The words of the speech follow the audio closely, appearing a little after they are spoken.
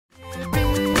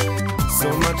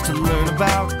so much to learn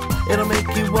about. It'll make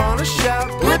you wanna shout,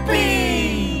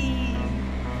 Blippi!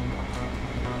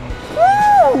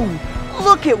 Woo!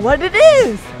 Look at what it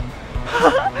is!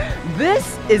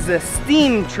 This is a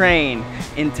steam train.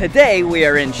 And today we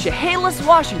are in Chehalis,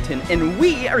 Washington, and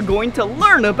we are going to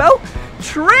learn about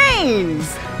trains!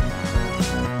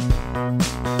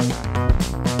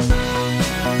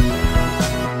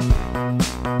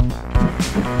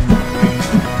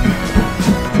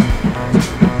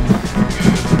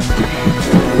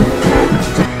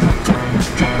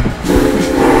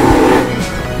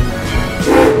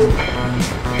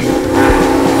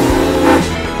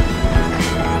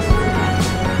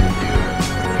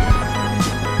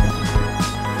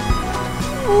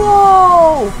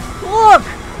 Whoa! Look!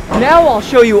 Now I'll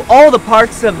show you all the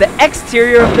parts of the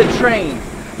exterior of the train.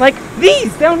 Like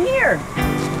these down here.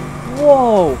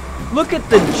 Whoa! Look at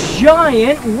the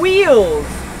giant wheels.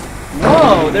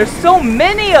 Whoa, there's so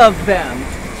many of them.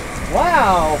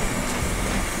 Wow.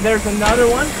 There's another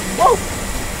one. Whoa!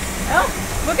 Oh,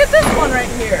 look at this one right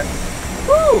here.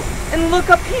 Woo! And look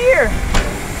up here.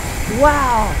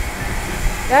 Wow.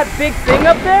 That big thing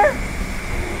up there?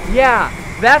 Yeah.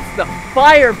 That's the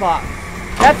firebox.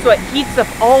 That's what heats up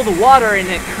all the water and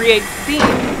it creates steam,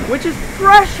 which is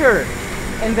pressure.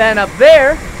 And then up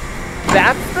there,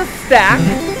 that's the stack,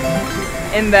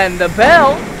 and then the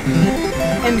bell,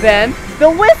 and then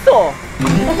the whistle.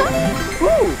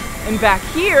 Ooh. And back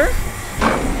here,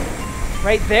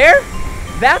 right there,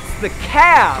 that's the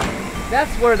cab.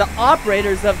 That's where the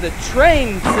operators of the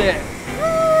train sit.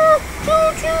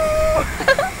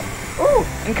 Ooh,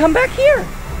 and come back here.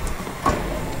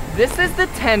 This is the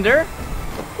tender.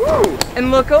 Ooh, and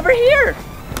look over here.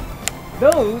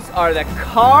 Those are the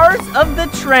cars of the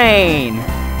train.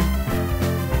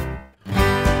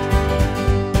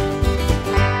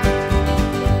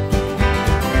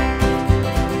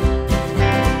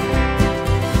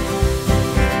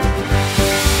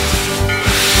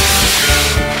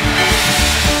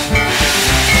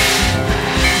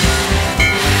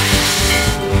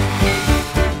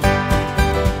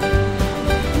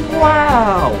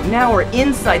 Wow! Now we're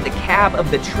inside the cab of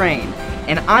the train,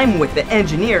 and I'm with the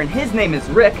engineer, and his name is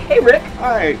Rick. Hey, Rick.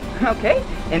 Hi. Okay.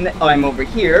 And I'm over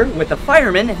here with the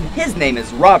fireman, and his name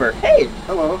is Robert. Hey.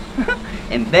 Hello.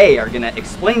 And they are gonna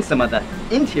explain some of the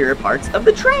interior parts of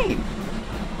the train.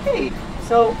 Hey,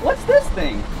 so what's this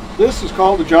thing? This is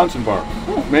called the Johnson bar.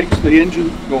 It makes the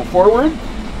engine go forward,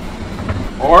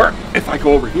 or if I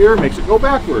go over here, makes it go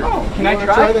backward. Oh, can I try?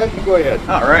 try That? You go ahead.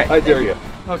 All right. I dare you.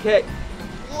 Okay.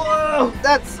 Whoa,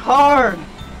 that's hard.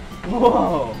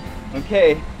 Whoa.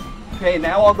 Okay. Okay,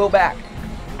 now I'll go back.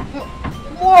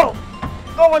 Whoa.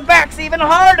 Going back's even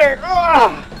harder.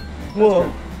 Ah.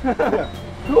 Whoa. Yeah.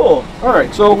 Cool. All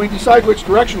right, so we decide which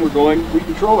direction we're going. We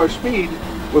control our speed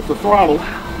with the throttle,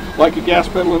 like a gas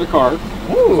pedal in a car.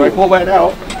 Ooh. So I pull that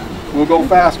out, we'll go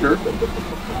faster.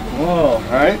 Whoa. All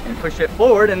right. And push it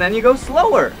forward, and then you go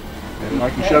slower. And I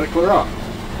can shut it clear off.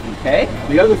 Okay.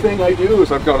 The other thing I do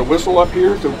is I've got a whistle up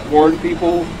here to warn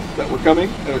people that we're coming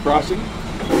at a crossing.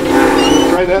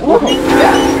 Try that. Whoa.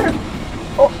 Yeah, sure.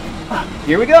 Oh,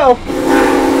 here we go.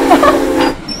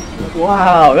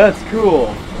 Wow, that's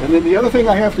cool. And then the other thing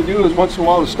I have to do is once in a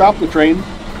while to stop the train.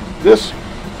 This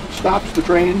stops the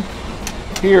train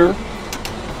here,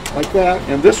 like that.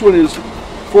 And this one is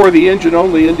for the engine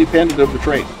only, independent of the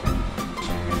train.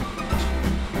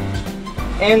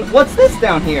 And what's this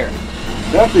down here?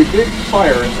 That's a big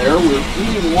fire in there. We're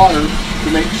heating water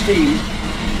to make steam.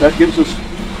 That gives us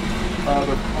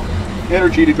the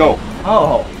energy to go.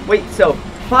 Oh, wait, so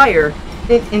fire,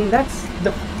 and that's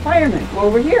the fireman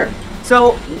over here.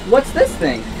 So what's this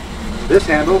thing? This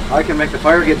handle, I can make the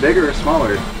fire get bigger or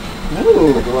smaller.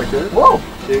 Ooh. Go like this. Whoa.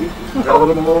 See? Got a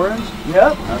little more orange?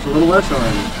 Yep. That's a little less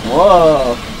orange.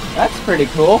 Whoa. That's pretty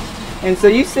cool. And so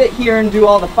you sit here and do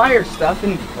all the fire stuff,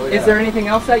 and is there anything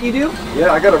else that you do?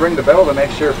 Yeah, I gotta ring the bell to make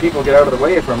sure people get out of the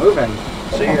way if we're moving.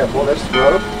 See, I pull this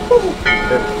rope,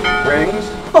 it rings.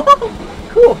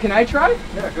 Cool, can I try?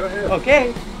 Yeah, go ahead.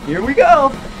 Okay, here we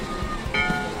go.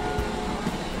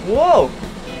 Whoa.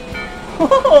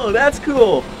 Whoa, that's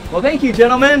cool. Well, thank you,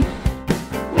 gentlemen.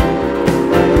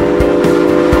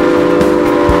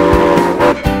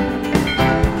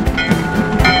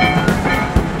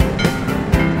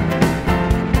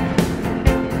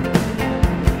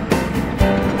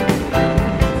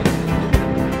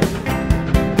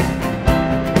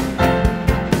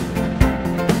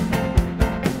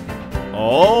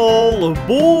 All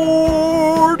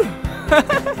aboard!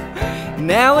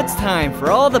 Now it's time for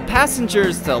all the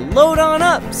passengers to load on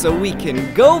up so we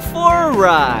can go for a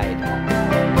ride.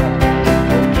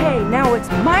 Okay,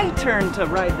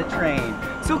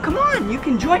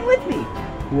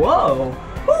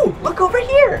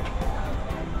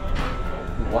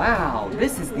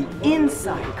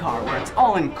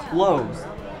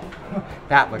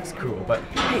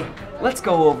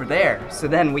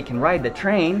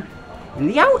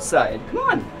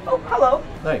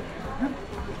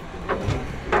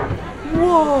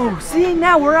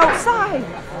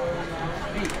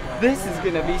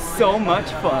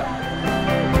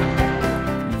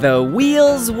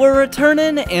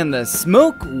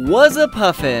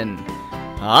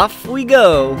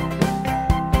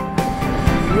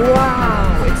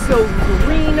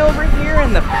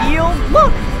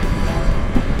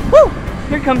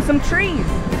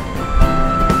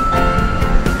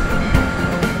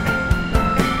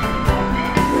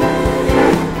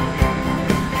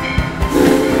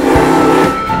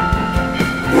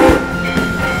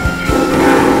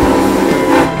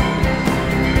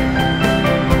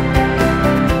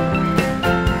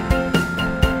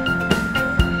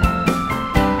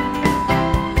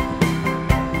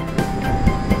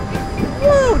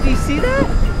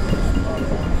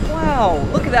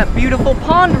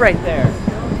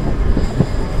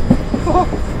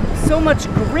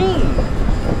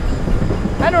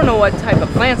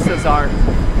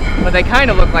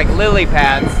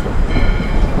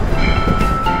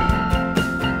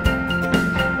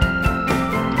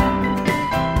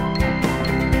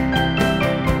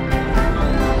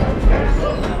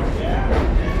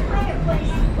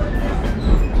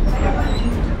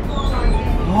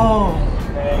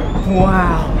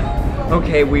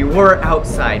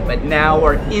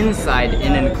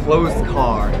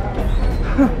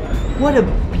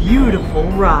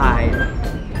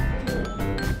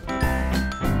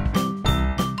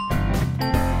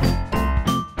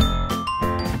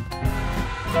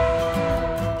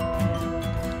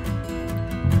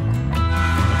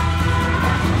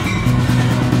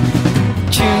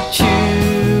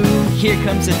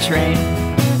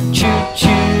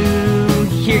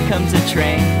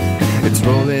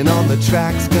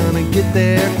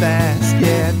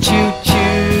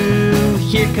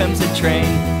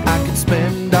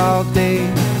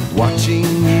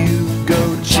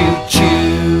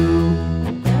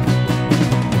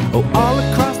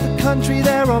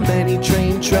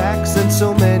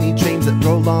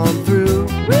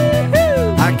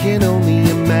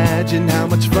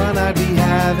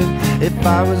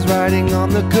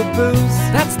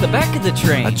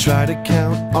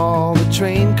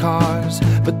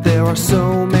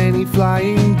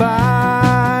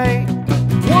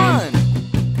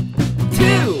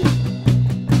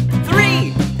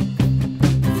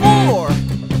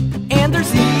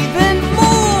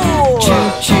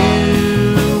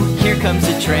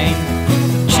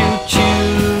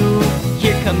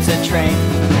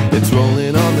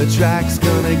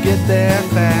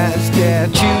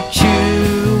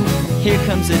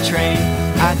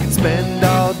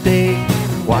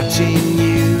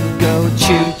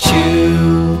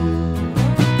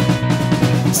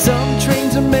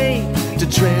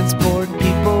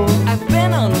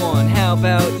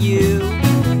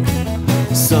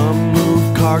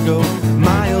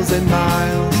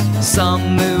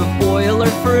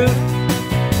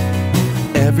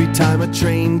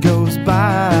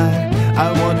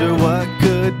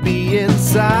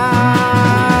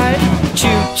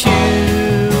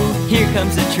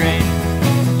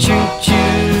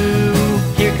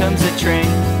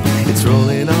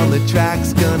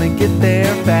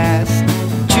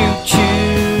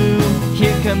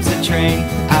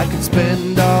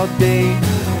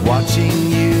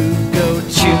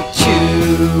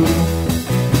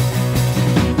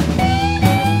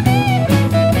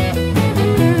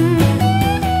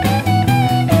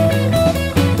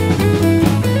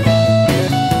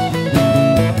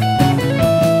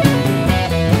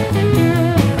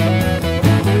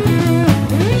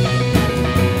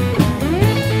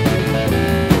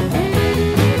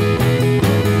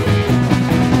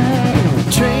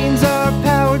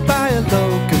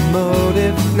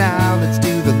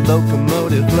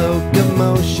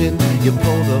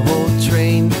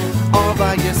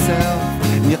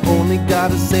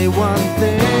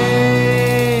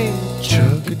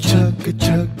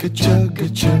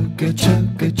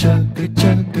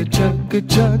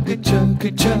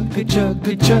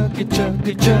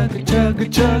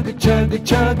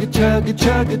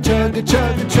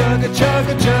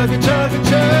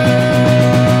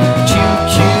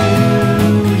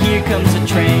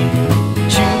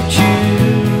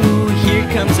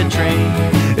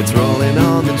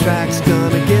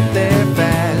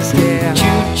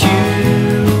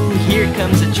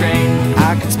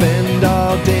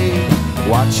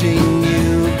 watching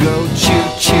you go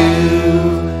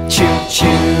choo-choo,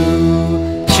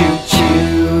 choo-choo,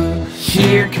 choo-choo.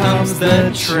 Here comes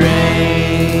the train.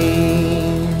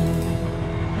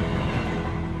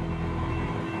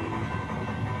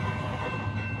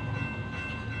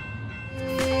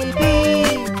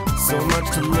 So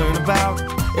much to learn about,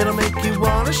 it'll make you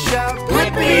want to shout,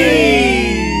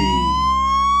 Blippi!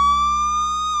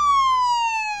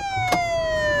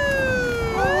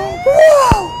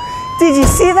 Whoa! Did you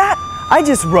see that? I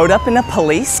just rode up in a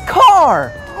police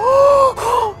car.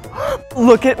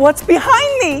 Look at what's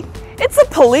behind me. It's a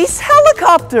police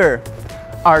helicopter.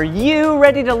 Are you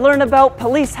ready to learn about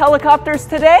police helicopters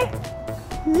today?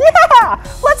 Yeah!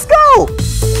 Let's go!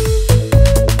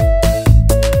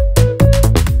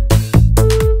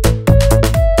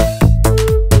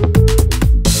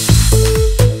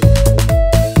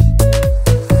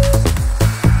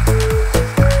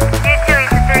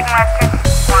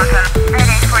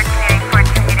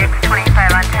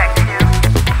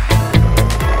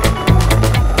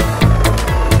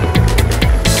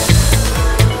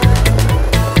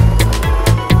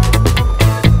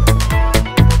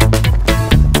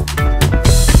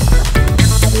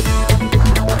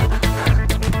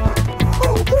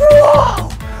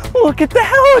 Look at the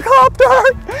helicopter!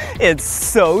 It's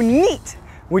so neat!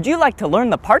 Would you like to learn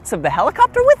the parts of the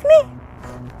helicopter with me?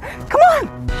 Come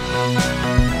on!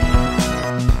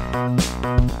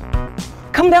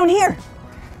 Come down here.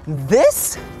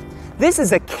 This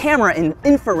is a camera and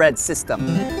infrared system.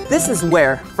 This is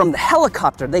where, from the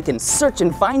helicopter, they can search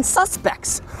and find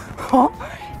suspects.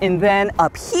 And then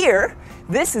up here,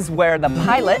 this is where the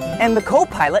pilot and the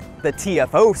co-pilot, the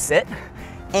TFO, sit.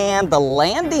 And the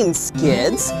landing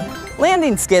skids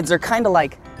are kind of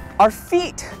like our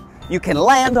feet. You can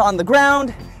land on the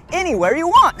ground anywhere you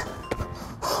want.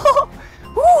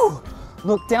 Woo!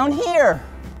 Look down here.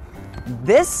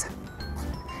 This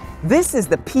is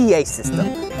the PA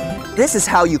system. This is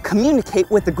how you communicate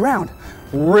with the ground.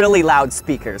 Really loud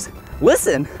speakers.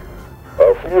 Listen.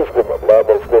 Así es como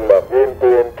hablamos con la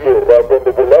gente en tierra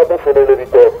cuando volamos en el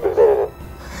helicóptero.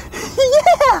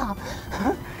 Yeah!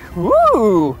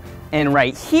 Woo! And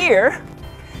right here,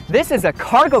 this is a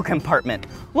cargo compartment.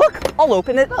 Look, I'll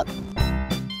open it up.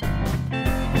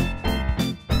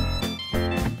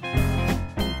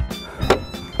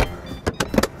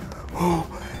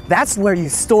 That's where you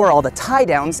store all the tie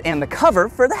downs and the cover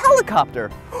for the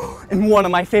helicopter. And one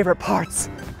of my favorite parts.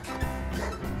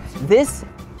 This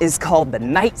is called the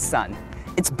night sun.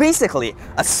 It's basically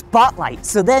a spotlight,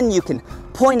 so then you can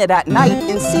point it at night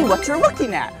and see what you're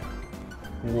looking at.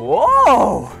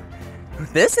 Whoa!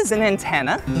 This is an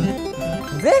antenna.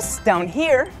 This down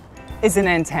here is an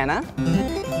antenna.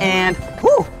 And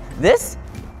whoo, this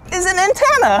is an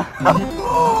antenna.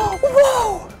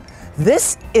 Whoa!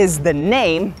 This is the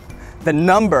name, the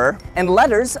number, and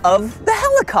letters of the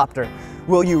helicopter.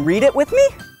 Will you read it with me?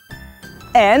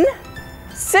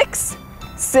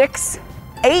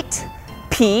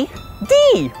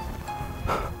 N668PD.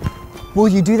 Will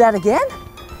you do that again?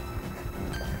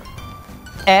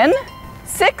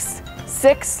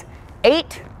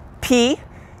 N668PD.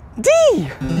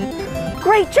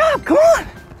 Great job, come on.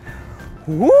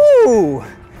 Woo!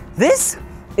 This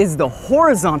is the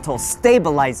horizontal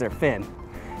stabilizer fin.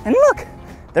 And look,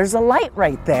 there's a light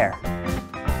right there.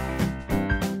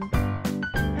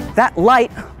 That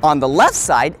light on the left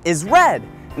side is red,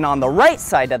 and on the right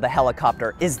side of the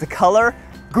helicopter is the color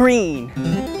green.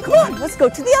 Come on, let's go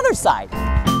to the other side.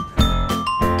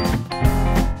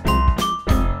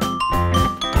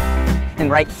 And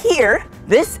right here,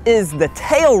 this is the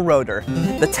tail rotor.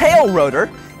 The tail rotor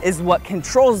is what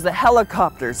controls the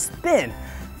helicopter's spin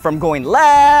from going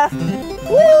left,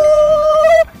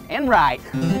 woo, and right.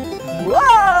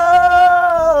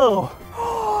 Whoa!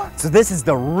 So this is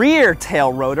the rear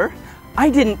tail rotor.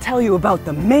 I didn't tell you about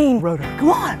the main rotor.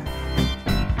 Come on.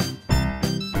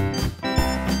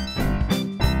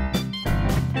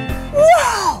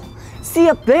 Wow! See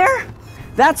up there?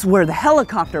 That's where the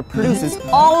helicopter produces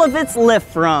all of its lift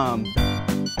from.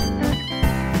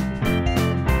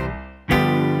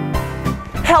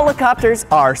 Helicopters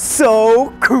are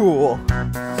so cool.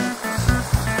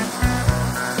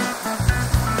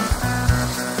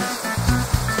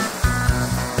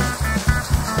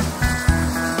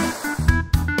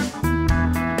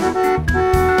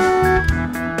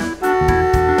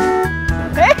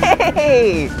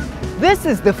 Hey, this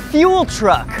is the fuel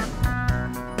truck.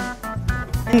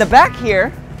 In the back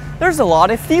here, there's a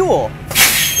lot of fuel.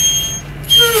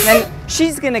 And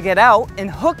she's gonna get out and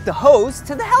hook the hose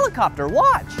to the helicopter.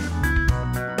 Watch.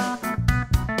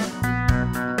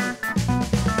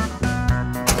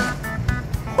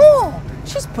 Oh,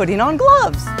 she's putting on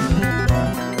gloves.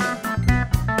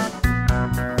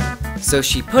 So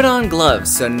she put on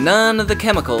gloves so none of the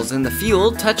chemicals in the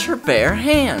fuel touch her bare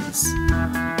hands.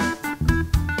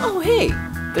 Oh hey,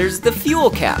 there's the fuel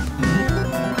cap.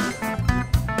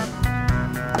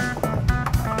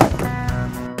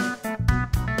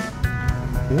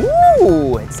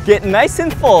 Ooh, it's getting nice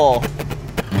and full.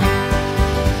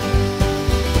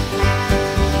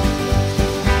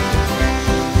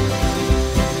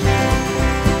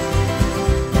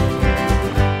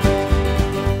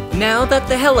 Now that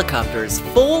the helicopter is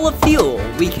full of fuel,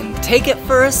 we can take it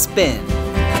for a spin.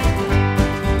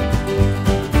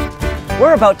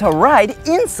 We're about to ride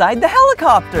inside the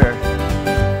helicopter.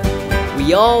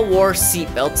 We all wore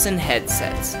seatbelts and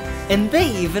headsets, and they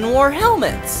even wore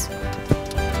helmets.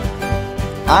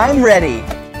 I'm ready.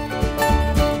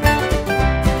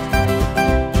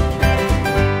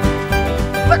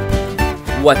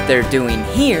 What they're doing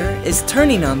here is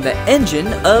turning on the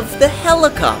engine of the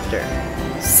helicopter.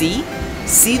 See?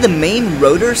 See the main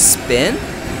rotor spin?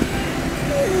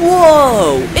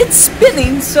 Whoa! It's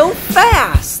spinning so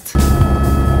fast!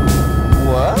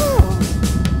 Whoa!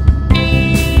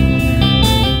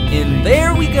 And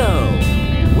there we go!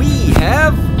 We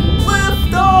have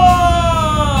liftoff!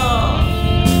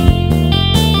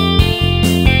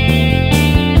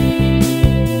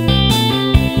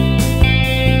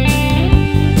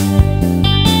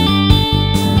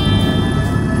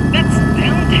 That's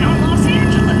downtown Los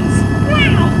Angeles.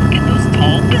 Wow, look at those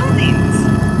tall buildings.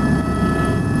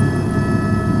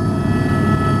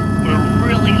 We're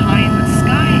really high in the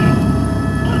sky.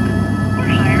 Look, we're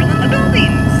higher than the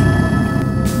buildings.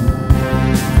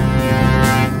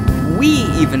 We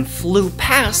even flew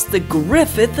past the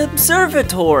Griffith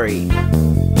Observatory.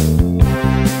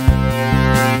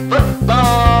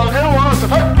 Football! Who wants a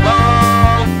football?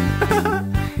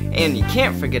 And you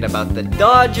can't forget about the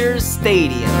Dodgers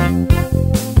Stadium.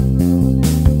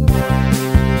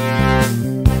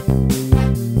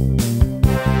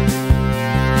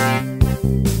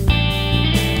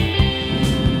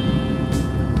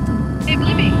 Hey,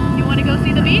 Blippi, you want to go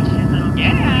see the beach?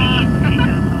 Yeah.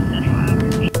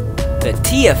 The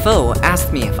TFO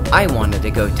asked me if I wanted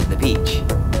to go to the beach.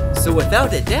 So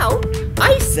without a doubt,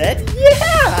 I said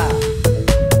yeah!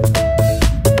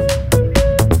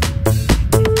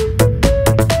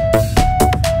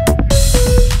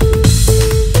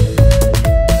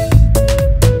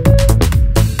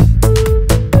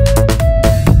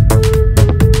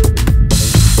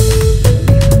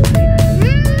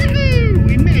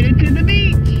 We made it to the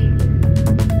beach.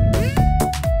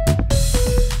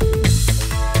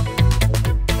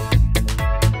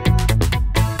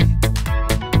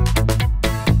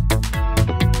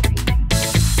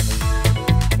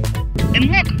 And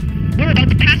look, we're about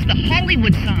to pass the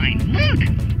Hollywood sign. Look!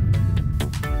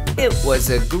 It was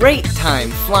a great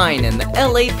time flying in the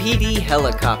LAPD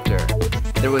helicopter.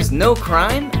 There was no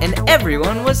crime and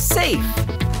everyone was safe.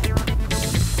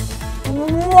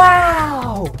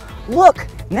 Wow! Look,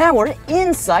 now we're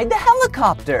inside the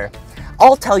helicopter.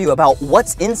 I'll tell you about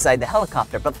what's inside the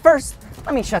helicopter, but first,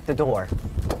 let me shut the door.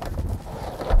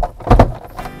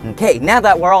 Okay, now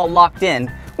that we're all locked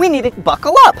in, we need to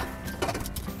buckle up.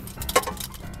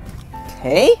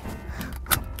 Okay,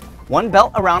 one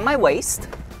belt around my waist,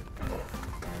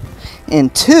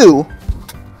 and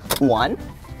one,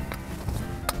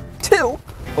 two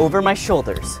over my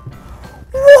shoulders.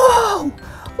 Whoa!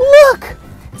 Look!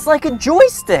 It's like a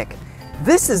joystick.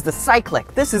 This is the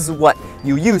cyclic. This is what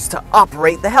you use to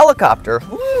operate the helicopter.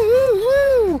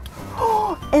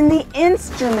 And the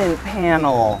instrument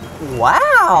panel.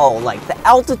 Wow! Like the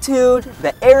altitude,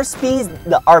 the airspeeds,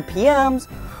 the RPMs,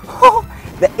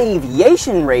 the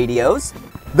aviation radios,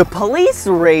 the police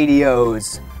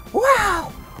radios.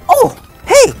 Wow! Oh,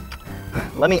 hey!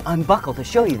 Let me unbuckle to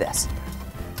show you this.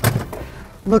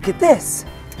 Look at this.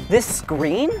 This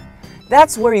screen,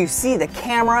 that's where you see the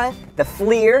camera, the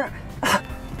FLIR,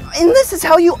 and this is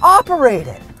how you operate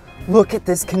it. Look at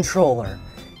this controller.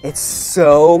 It's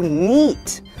so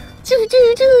neat. It's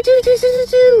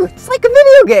like a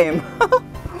video game.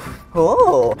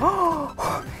 Oh,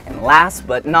 and last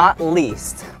but not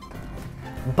least,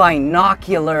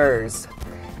 binoculars.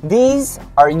 These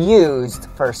are used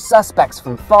for suspects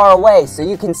from far away so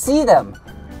you can see them.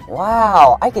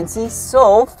 Wow, I can see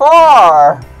so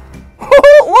far.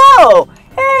 Whoa,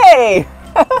 hey,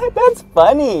 that's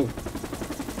funny.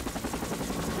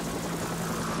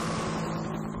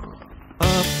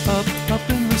 Up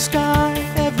in the sky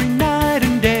every night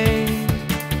and day.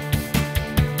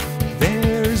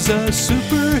 There's a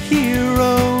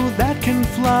superhero that can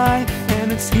fly,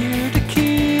 and it's here to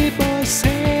keep us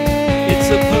safe. It's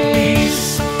a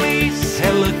police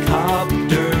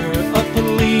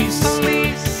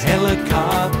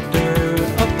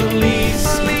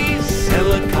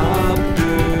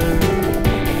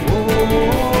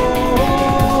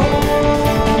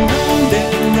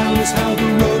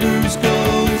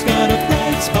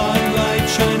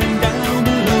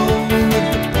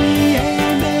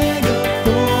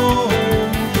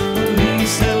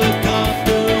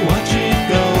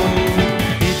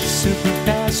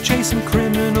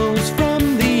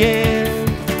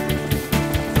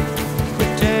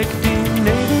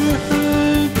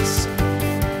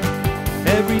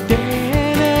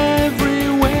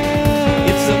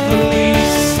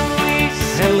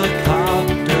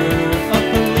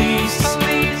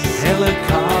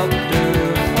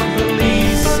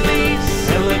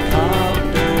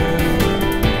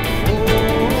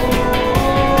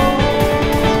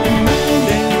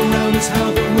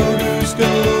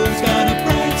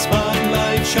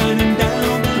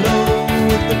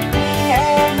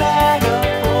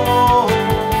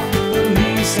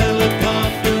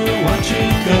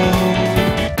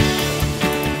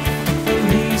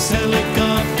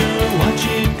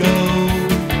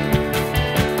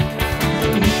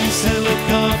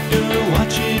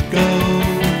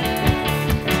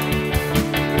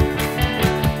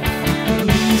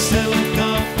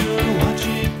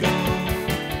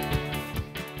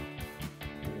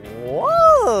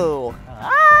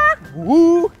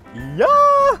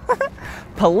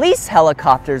Police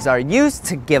helicopters are used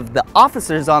to give the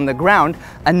officers on the ground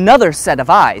another set of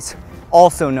eyes,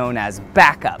 also known as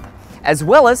backup, as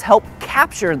well as help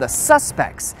capture the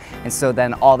suspects. And so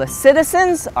then all the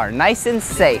citizens are nice and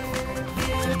safe.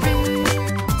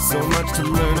 So much to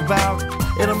learn about,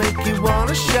 it'll make you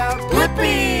wanna shout,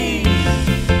 Blippi!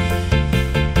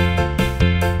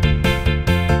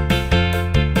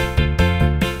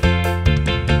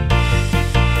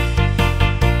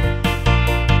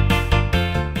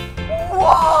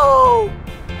 Whoa!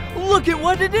 Look at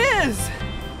what it is!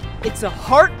 It's a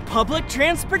Hart public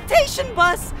transportation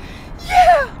bus!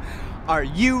 Yeah! Are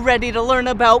you ready to learn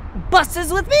about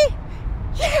buses with me?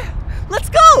 Yeah! Let's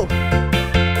go!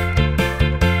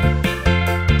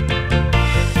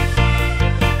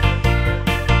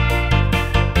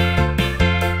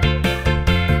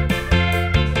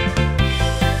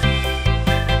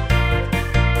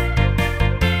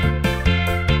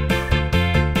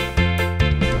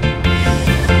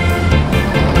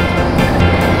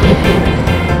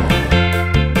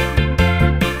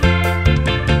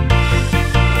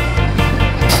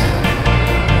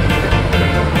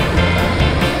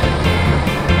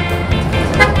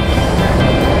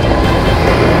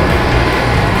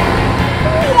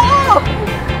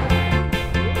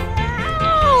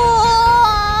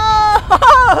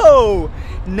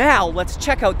 Now let's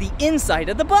check out the inside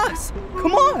of the bus.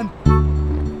 Come on.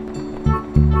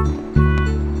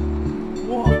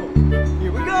 Whoa,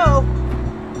 here we go.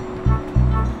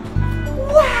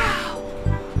 Wow,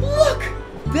 look,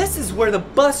 this is where the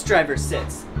bus driver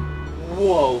sits.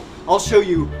 Whoa, I'll show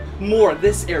you more of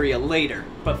this area later.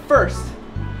 But first,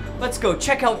 let's go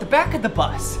check out the back of the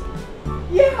bus.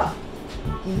 Yeah.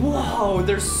 Whoa,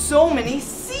 there's so many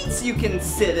seats you can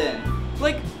sit in.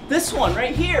 Like this one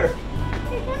right here.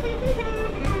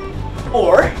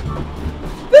 Or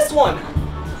this one.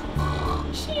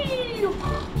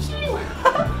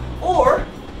 Or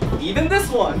even this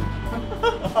one.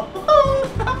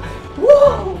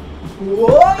 Whoa!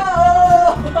 Whoa!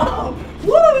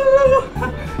 Whoa!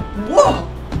 Whoa!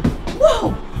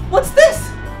 Whoa! What's this?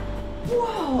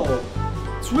 Whoa!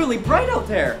 It's really bright out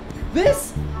there.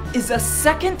 This is a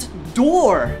second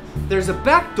door. There's a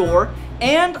back door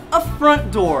and a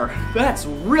front door. That's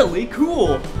really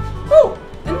cool. Oh,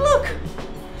 and look,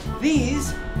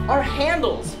 these are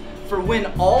handles for when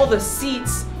all the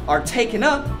seats are taken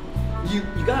up. You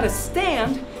gotta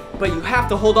stand, but you have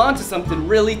to hold on to something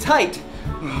really tight.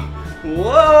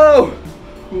 Whoa!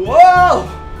 Whoa!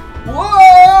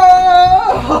 Whoa!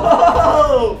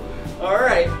 All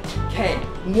right, okay,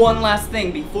 one last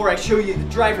thing before I show you the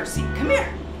driver's seat. Come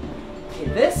here. Okay,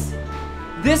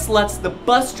 this lets the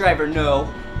bus driver know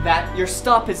that your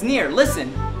stop is near.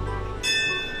 Listen.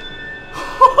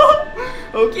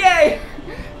 Okay,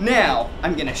 now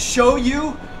I'm gonna show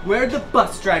you where the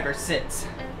bus driver sits.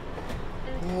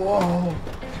 Whoa.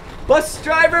 Bus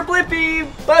driver Blippi!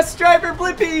 Bus driver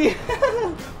Blippi!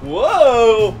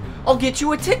 Whoa! I'll get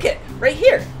you a ticket right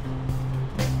here.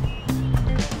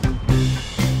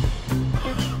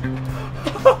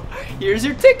 Here's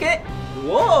your ticket.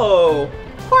 Whoa!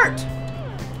 Heart.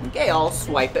 Okay, I'll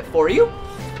swipe it for you.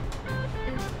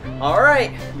 All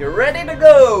right, you're ready to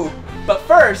go. But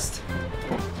first,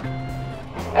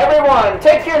 everyone,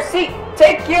 take your seat.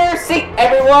 Take your seat,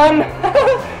 everyone.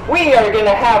 We are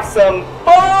gonna have some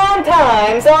fun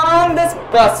times on this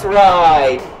bus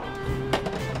ride.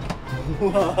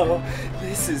 Whoa,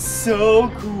 this is so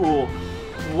cool.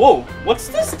 Whoa, what's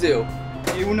this do?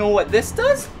 Do you know what this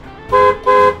does?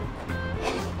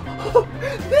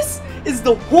 This is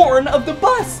the horn of the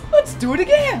bus. Let's do it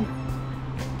again.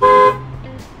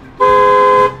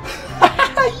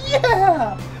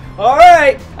 Yeah! All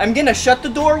right, I'm gonna shut the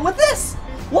door with this.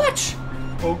 Watch.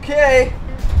 Okay.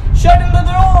 Shutting the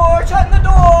door, shutting the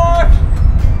door.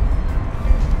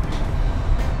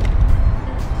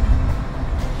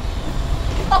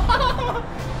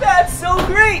 That's so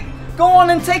great. Go on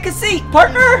and take a seat,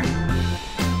 partner.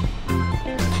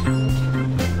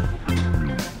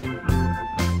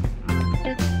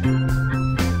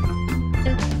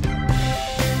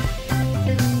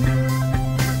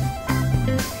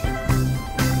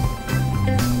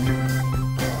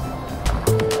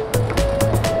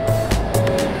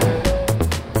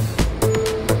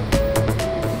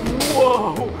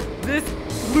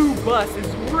 Bus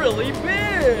is really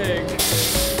big.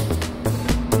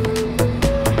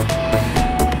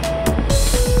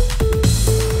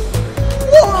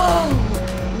 Whoa!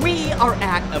 We are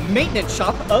at a maintenance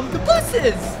shop of the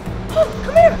buses. Oh,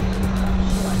 come here.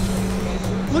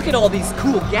 Look at all these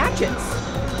cool gadgets.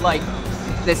 Like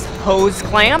this hose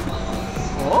clamp.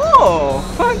 Oh,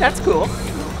 that's cool.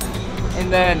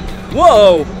 And then,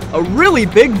 whoa, a really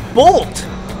big bolt.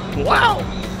 Wow.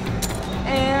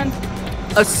 And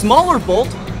a smaller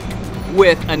bolt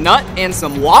with a nut and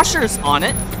some washers on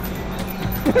it.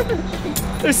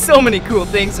 There's so many cool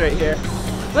things right here.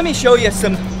 Let me show you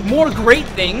some more great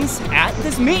things at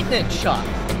this maintenance shop.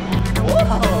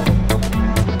 Whoa.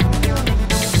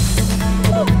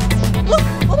 Look,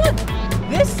 hold on.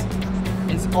 This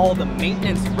is all the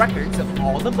maintenance records of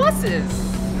all the buses.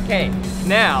 Okay,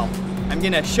 now I'm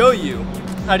gonna show you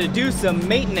how to do some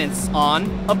maintenance on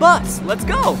a bus. Let's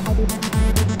go.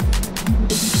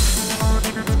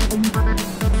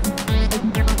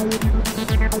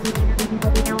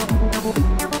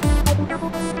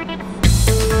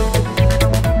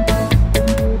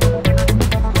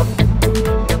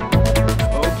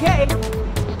 Okay,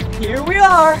 here we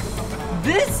are.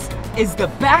 This is the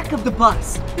back of the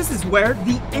bus. This is where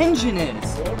the engine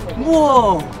is.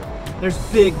 Whoa, there's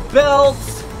big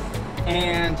belts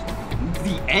and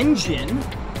the engine.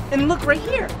 And look right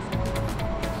here.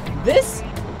 This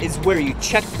is where you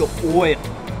check the oil.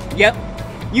 Yep,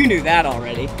 you knew that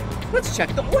already. Let's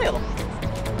check the oil.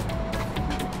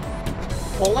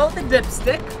 Pull out the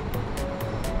dipstick.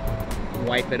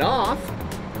 Wipe it off.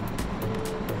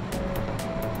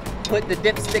 Put the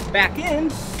dipstick back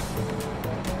in.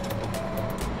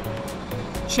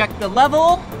 Check the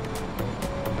level.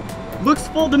 Looks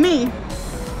full to me.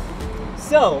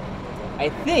 So, I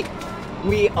think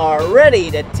we are ready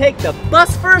to take the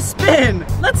bus for a spin.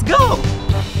 Let's go.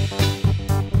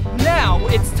 Now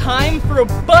it's time for a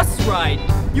bus ride.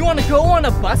 You want to go on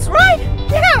a bus ride?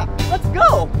 Yeah, let's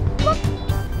go. Look,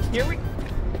 here we.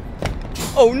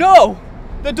 Oh no,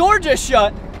 the door just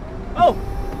shut. Oh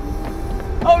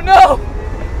no.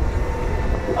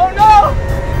 Oh no,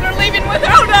 they're leaving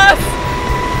without us.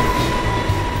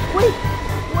 Wait,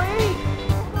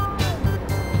 hold on.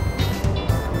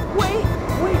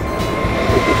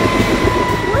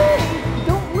 Wait,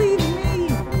 don't leave me.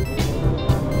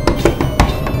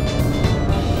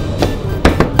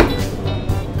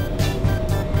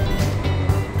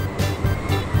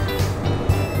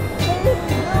 Hey,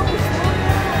 no, slow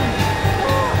down.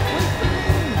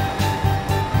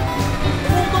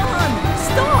 Hold on,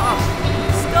 stop.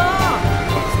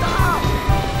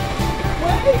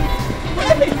 Wait.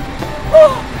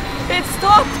 Oh, it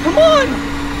stopped, come on.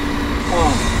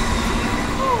 Oh,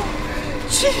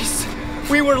 jeez,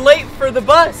 we were late for the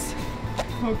bus.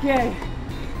 Okay,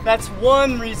 that's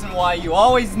one reason why you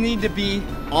always need to be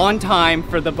on time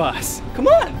for the bus. Come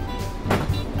on.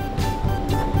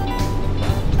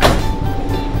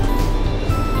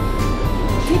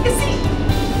 Take a seat.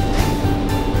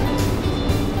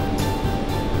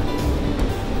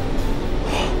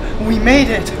 We made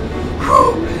it.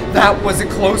 Whew, that was a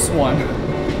close one.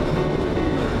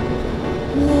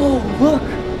 Whoa, look.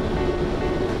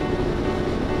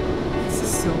 This is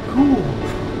so cool.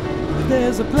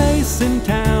 There's a place in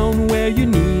town where you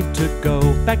need to go,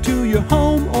 back to your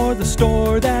home or the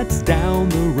store that's down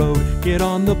the road. Get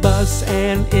on the bus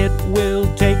and it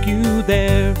will take you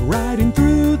there, riding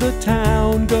through the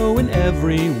town, going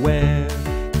everywhere.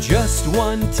 Just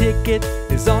one ticket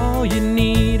is all you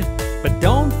need, but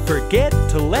don't forget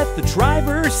to let the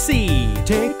driver see.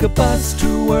 Take a bus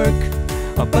to work,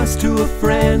 a bus to a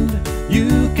friend.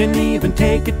 You can even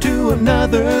take it to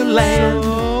another land.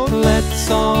 So let's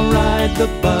all ride the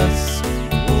bus.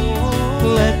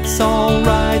 Let's all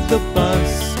ride the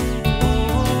bus.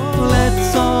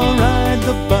 Let's all ride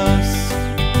the bus.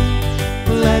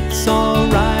 Let's all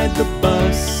ride the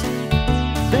bus.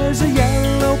 There's a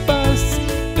yellow bus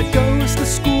that goes to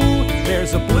school.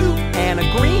 There's a blue and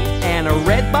a green and a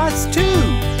red bus too.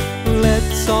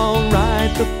 Let's all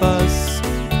ride the bus.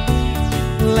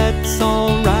 Let's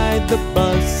all ride the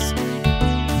bus.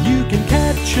 You can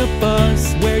catch a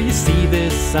bus where you see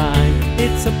this sign.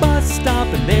 It's a bus stop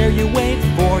and there you wait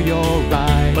for your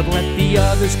ride. But let the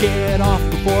others get off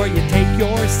before you take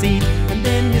your seat. And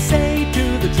then you say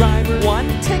to the driver, "One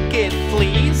ticket,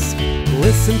 please."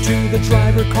 Listen to the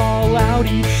driver call out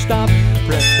each stop.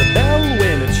 Press the bell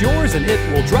when it's yours and it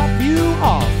will drop you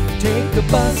off. Take a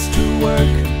bus to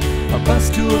work, a bus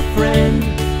to a friend.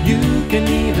 You can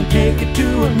even take it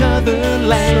to another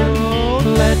land. So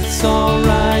let's all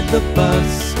ride the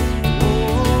bus.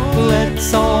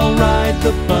 Let's all ride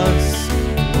the bus.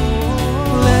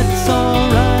 Let's all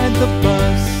ride the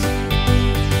bus.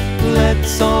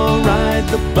 Let's all ride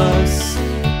the bus.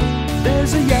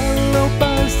 There's a yellow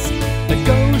bus that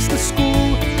goes to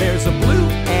school. There's a blue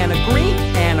and a green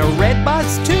and a red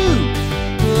bus too.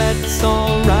 Let's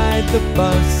all ride the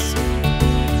bus.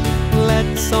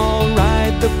 Let's all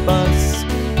ride the bus.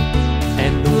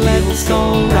 And let's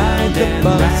all ride the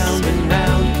bus.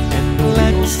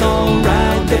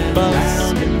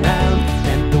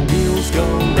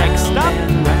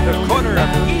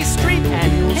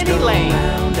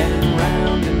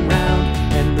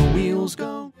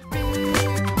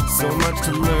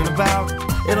 learn about.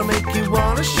 It'll make you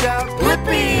wanna shout,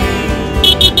 Blippi!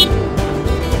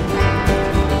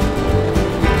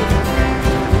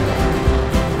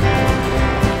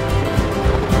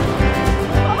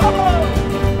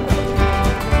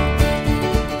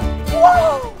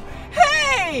 Whoa!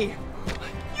 Hey!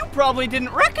 You probably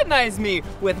didn't recognize me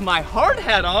with my hard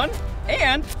hat on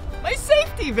and my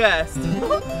safety vest.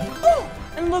 Oh,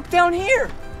 and look down here.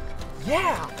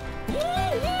 Yeah.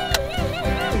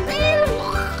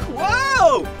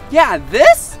 Whoa! Yeah,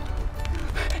 this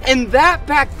and that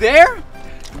back there,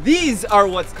 these are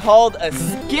what's called a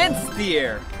skid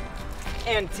steer.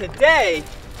 And today,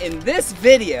 in this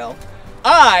video,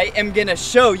 I am gonna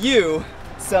show you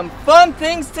some fun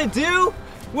things to do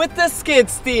with the skid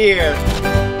steer.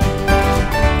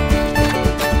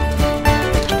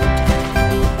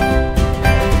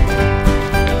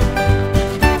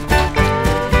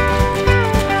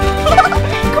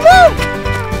 Come on!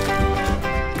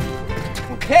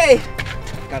 Okay,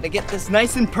 gotta get this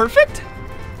nice and perfect.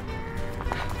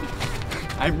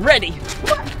 I'm ready.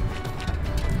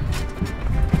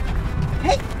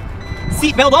 Hey,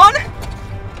 seatbelt on.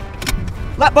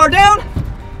 Lap bar down.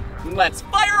 Let's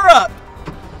fire up.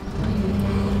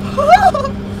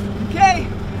 Okay,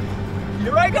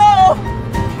 here I go.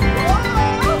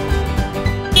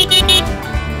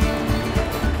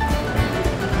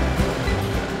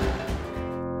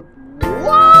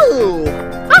 Whoa!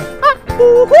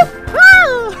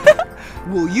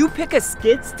 Will you pick a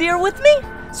skid steer with me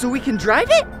so we can drive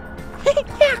it?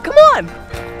 Yeah, come on.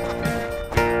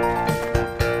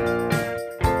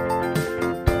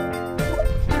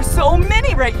 There's so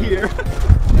many right here.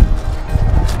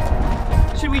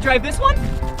 Should we drive this one?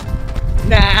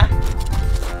 Nah.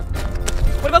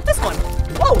 What about this one?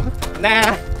 Whoa,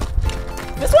 nah.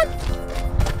 This one?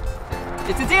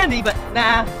 It's a dandy, but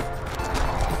nah.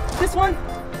 This one?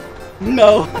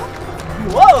 No.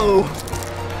 Whoa.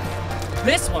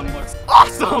 This one looks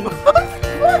awesome.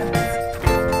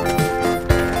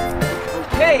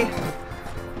 Okay,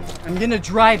 I'm gonna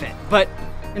drive it, but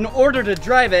in order to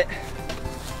drive it,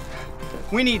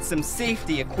 we need some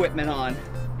safety equipment on.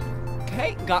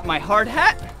 Okay, got my hard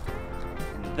hat,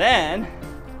 and then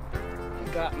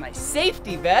I got my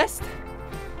safety vest.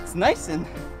 It's nice and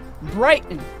bright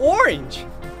and orange,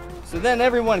 so then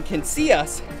everyone can see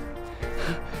us.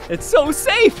 It's so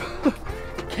safe.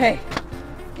 Okay,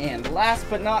 and last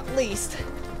but not least,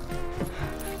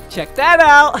 check that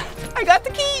out. I got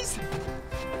the keys.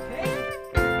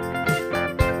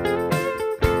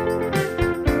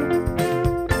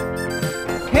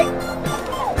 Okay,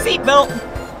 seatbelt.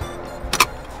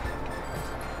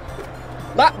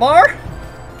 Lap bar.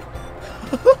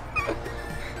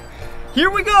 Here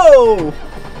we go.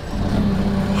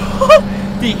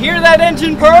 Do you hear that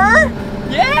engine purr?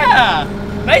 Yeah,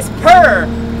 nice purr.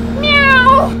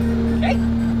 Meow. Okay,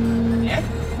 and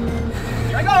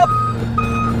here I go.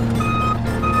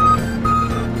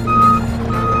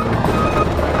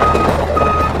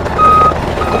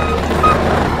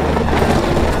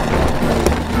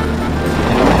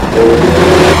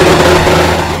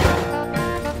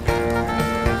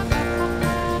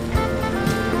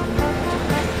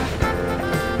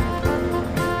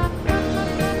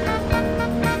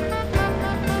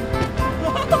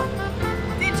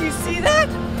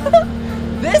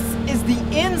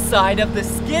 Side of the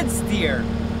skid steer.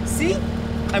 See?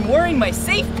 I'm wearing my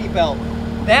safety belt.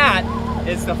 That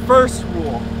is the first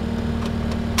rule.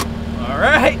 All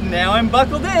right, now I'm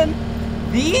buckled in.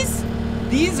 These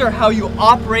are how you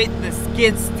operate the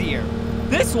skid steer.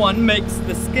 This one makes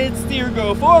the skid steer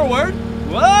go forward.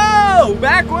 Whoa,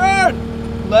 backward,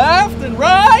 left and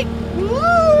right.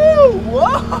 Woo,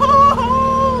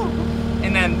 whoa.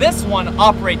 And then this one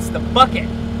operates the bucket.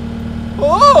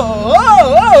 Whoa,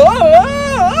 whoa, whoa, whoa.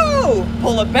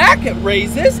 Pull it back, it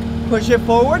raises. Push it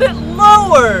forward, it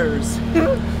lowers.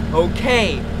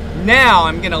 Okay, now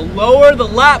I'm gonna lower the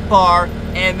lap bar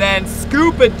and then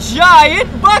scoop a giant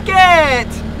bucket.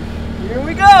 Here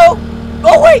we go.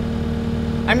 Oh wait,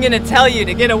 I'm gonna tell you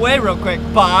to get away real quick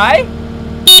by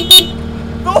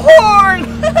the horn.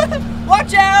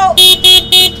 Watch out.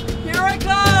 Here I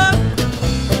come.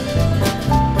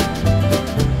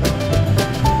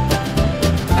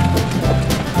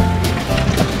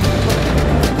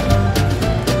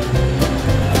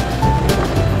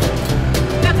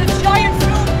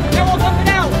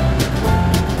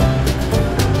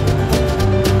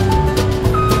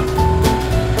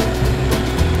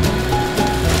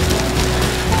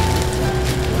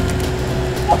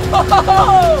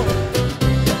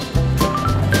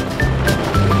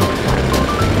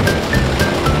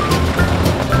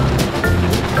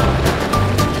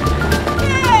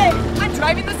 Yay! I'm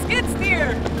driving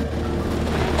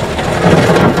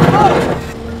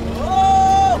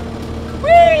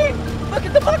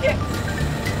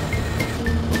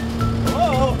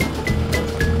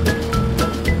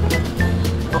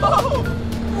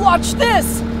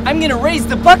I'm gonna raise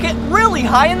the bucket really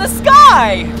high in the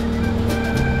sky.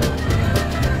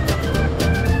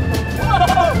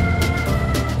 Whoa!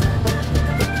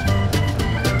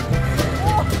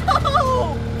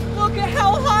 Whoa! Look at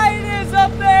how high it is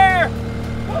up there.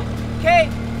 Okay,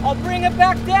 I'll bring it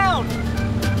back down.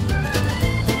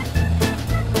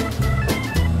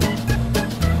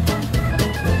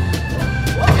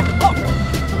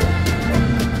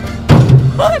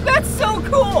 Oh, that's so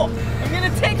cool! I'm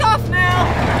gonna take off now!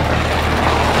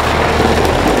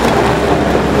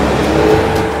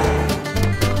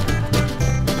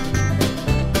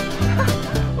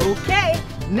 Okay,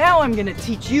 now I'm gonna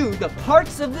teach you the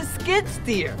parts of the skid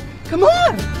steer. Come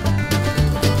on!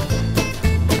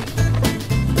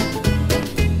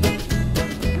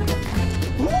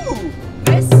 Ooh,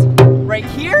 this right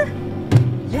here?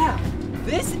 Yeah,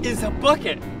 this is a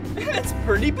bucket. It's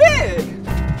pretty big.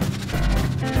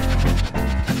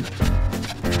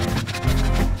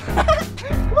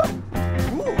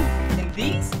 Ooh, and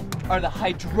these are the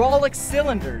hydraulic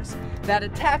cylinders that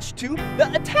attach to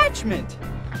the attachment.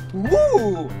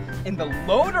 Ooh, and the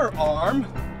loader arm,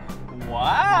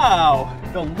 wow.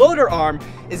 The loader arm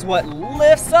is what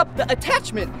lifts up the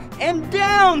attachment and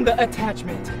down the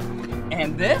attachment.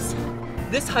 And this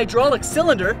hydraulic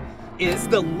cylinder is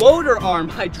the loader arm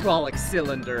hydraulic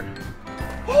cylinder.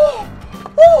 Oh,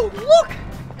 look!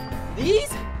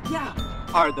 These, yeah,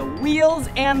 are the wheels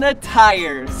and the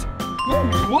tires.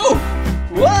 Whoa!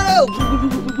 Whoa!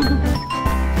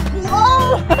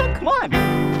 Whoa! Come on!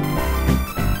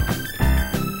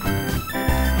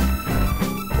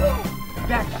 Whoa.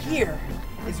 Back here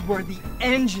is where the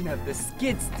engine of the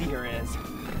skid steer is.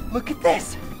 Look at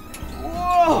this!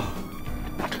 Whoa!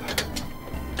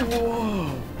 Whoa!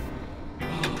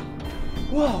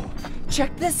 Whoa!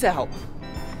 Check this out!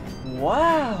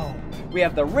 Wow! We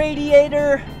have the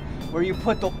radiator, where you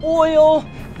put the oil,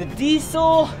 the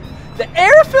diesel, the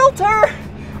air filter.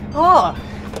 Oh,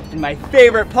 and my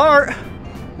favorite part,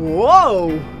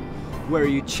 whoa, where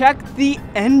you check the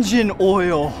engine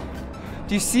oil.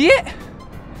 Do you see it?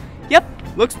 Yep,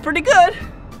 looks pretty good.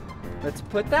 Let's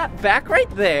put that back right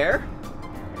there.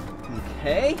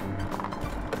 Okay.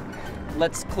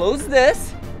 Let's close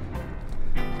this.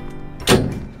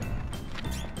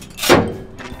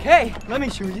 Okay, let me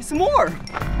show you some more.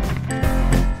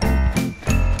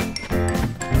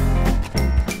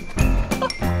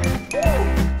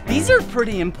 These are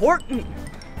pretty important.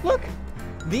 Look,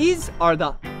 these are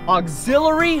the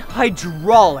auxiliary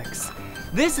hydraulics.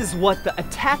 This is what the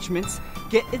attachments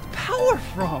get its power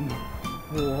from.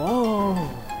 Whoa,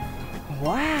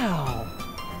 wow.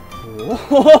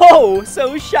 Whoa,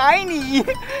 so shiny.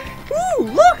 Ooh,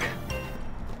 look.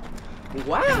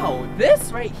 Wow,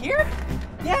 this right here?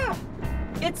 Yeah,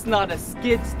 it's not a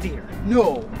skid steer.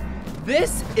 No,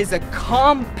 this is a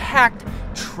compact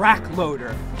track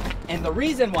loader. And the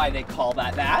reason why they call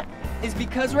that is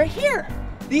because right here,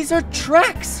 these are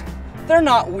tracks. They're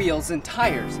not wheels and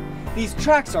tires. These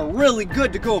tracks are really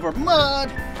good to go over mud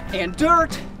and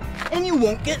dirt, and you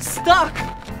won't get stuck.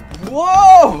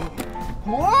 Whoa!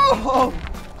 Whoa!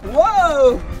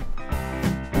 Whoa!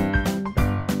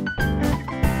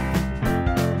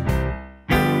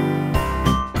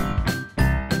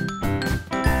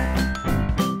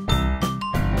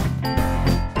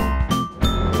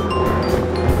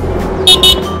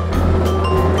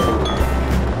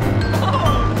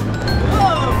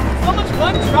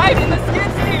 Driving the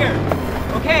skid steer.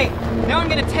 Okay, now I'm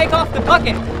gonna take off the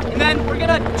bucket, and then we're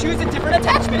gonna choose a different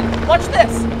attachment. Watch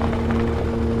this.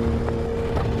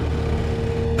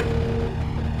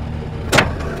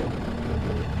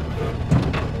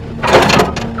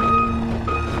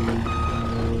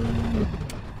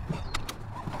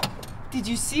 Did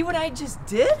you see what I just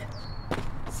did?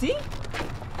 See?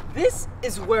 This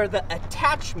is where the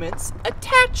attachments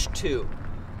attach to.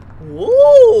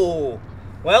 Whoa!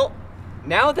 Well,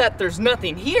 now that there's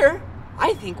nothing here,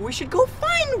 I think we should go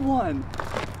find one.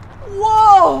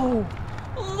 Whoa!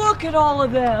 Look at all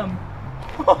of them.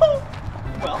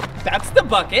 Well, that's the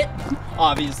bucket,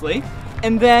 obviously.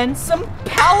 And then some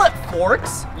pallet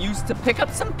forks used to pick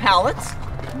up some pallets.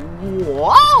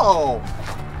 Whoa!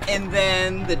 And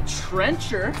then the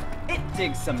trencher, it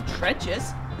digs some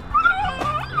trenches.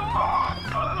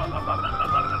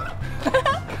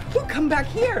 Ooh, come back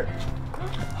here.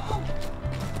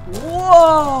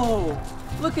 Whoa!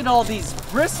 Look at all these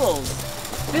bristles.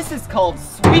 This is called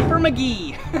Sweeper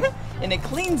McGee. And it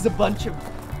cleans a bunch of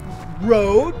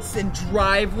roads and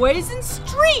driveways and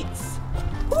streets.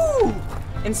 Ooh!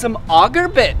 And some auger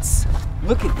bits.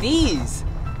 Look at these.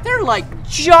 They're like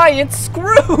giant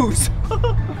screws.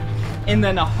 And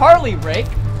then a Harley rake.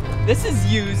 This is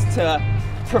used to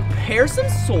prepare some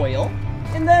soil,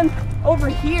 and then over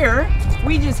here,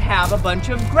 we just have a bunch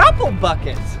of grapple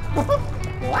buckets.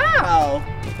 Wow.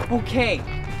 Okay,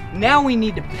 now we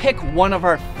need to pick one of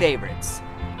our favorites.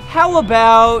 How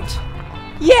about,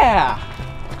 yeah,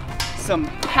 some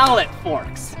pallet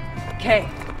forks. Okay,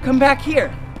 come back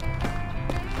here.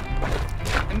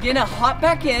 I'm gonna hop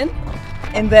back in,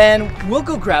 and then we'll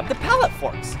go grab the pallet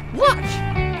forks. Watch.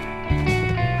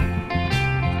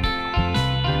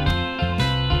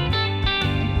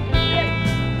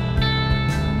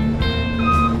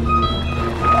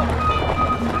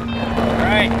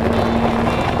 Alright,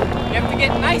 you have to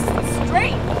get nice and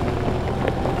straight.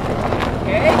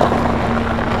 Okay,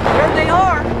 there they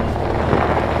are.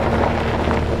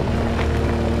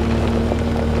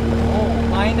 Oh,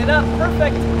 line it up,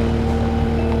 perfect.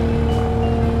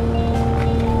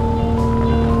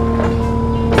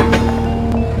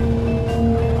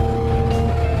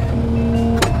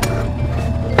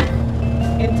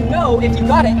 And to know if you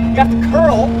got it, you have to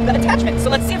curl the attachment. So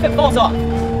let's see if it falls off.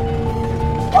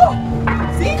 Oh,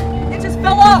 see? It just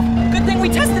fell off. Good thing we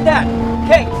tested that.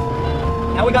 Okay,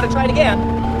 now we gotta try it again.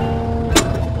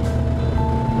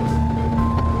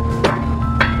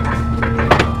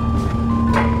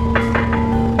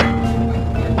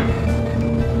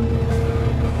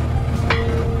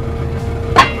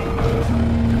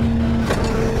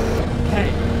 Okay,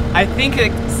 I think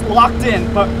it's locked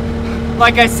in, but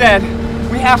like I said,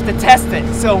 we have to test it.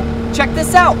 So check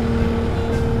this out.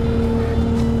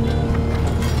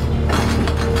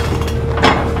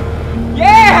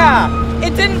 Yeah!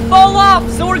 It didn't fall off,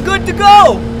 so we're good to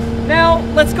go! Now,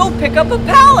 let's go pick up a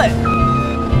pallet!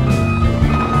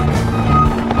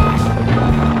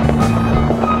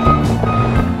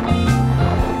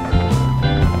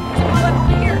 There's a pallet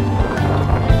over here.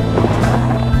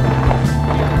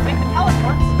 Take the pallet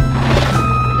parts.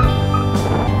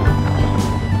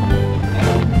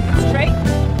 Okay, straight.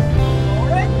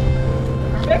 Lower it.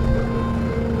 Perfect.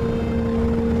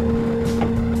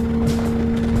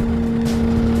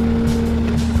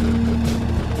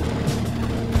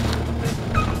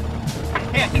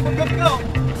 Okay, I think we're good to go.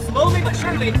 Slowly but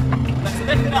surely, let's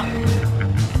lift it up.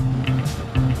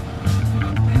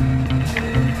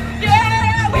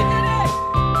 Yeah, we did it!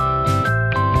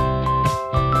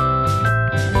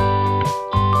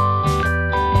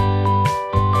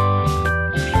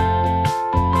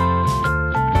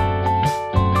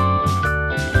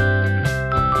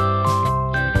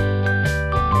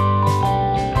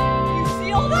 You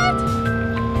see all that?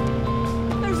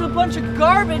 There's a bunch of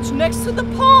garbage next to the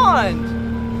pond.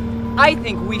 I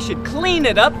think we should clean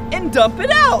it up and dump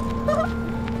it out.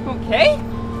 Okay,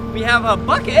 we have a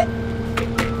bucket.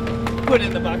 Put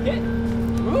in the bucket.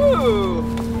 Ooh,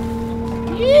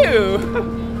 ew.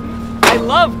 I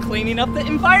love cleaning up the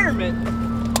environment.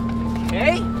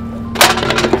 Okay,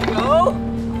 here we go.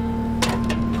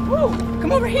 Woo,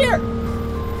 come over here.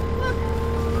 Look,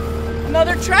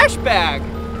 another trash bag.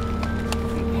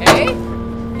 Okay,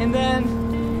 and then,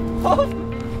 oh,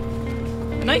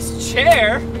 a nice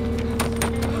chair.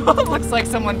 Looks like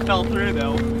someone fell through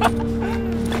though.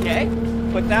 Okay,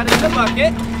 put that in the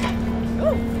bucket.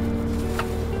 Oh,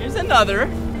 here's another.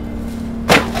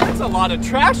 That's a lot of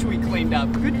trash we cleaned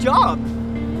up. Good job.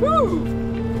 Woo!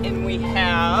 And we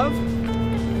have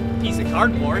a piece of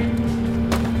cardboard.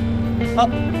 Oh,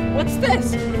 what's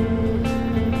this?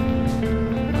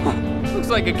 Looks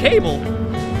like a cable.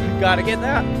 You gotta get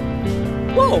that.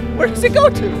 Whoa, where does it go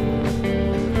to?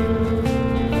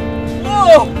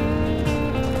 Whoa!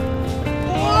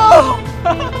 Oh!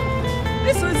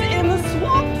 This was in the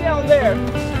swamp down there.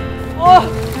 Oh!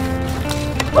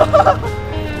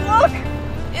 Look!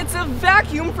 It's a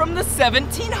vacuum from the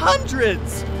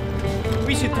 1700s.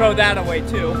 We should throw that away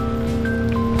too.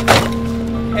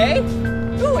 Okay.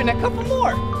 Ooh, and a couple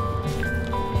more.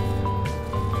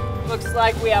 Looks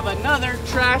like we have another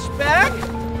trash bag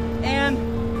and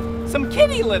some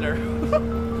kitty litter.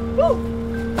 Woo!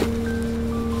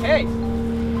 Okay.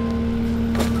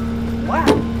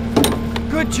 Wow.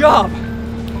 Good job.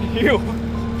 You.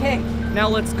 Okay, now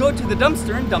let's go to the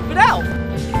dumpster and dump it out.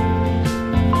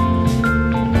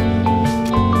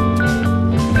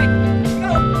 Okay,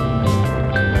 go.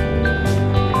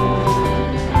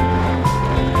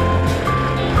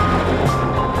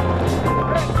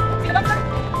 Alright, get up there.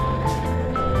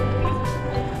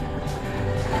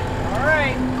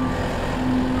 Alright.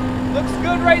 Looks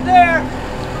good right there.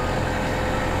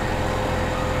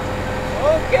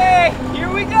 Okay, here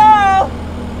we go!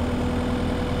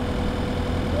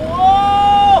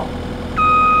 Whoa!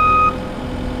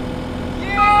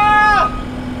 Yeah!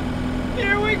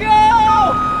 Here we go!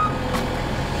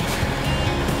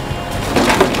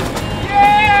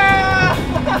 Yeah!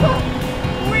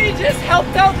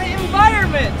 helped out the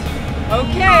environment.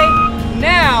 Okay,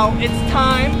 now it's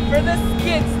time for the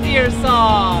skid steer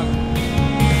song.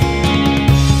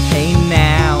 Hey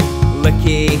now,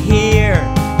 looky here.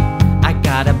 I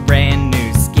got a brand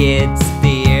new skid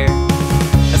steer.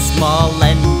 A small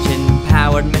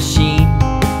engine-powered machine,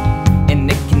 and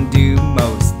it can do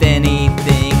most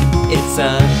anything. It's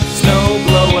a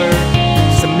snowblower,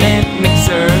 cement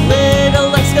mixer,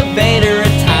 little excavator, a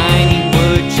tiny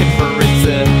wood chipper. It's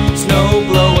a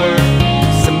snowblower,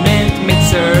 cement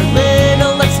mixer,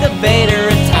 little excavator,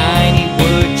 a tiny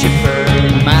wood chipper.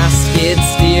 My skid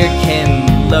steer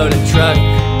can load a truck,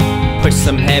 push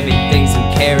some heavy things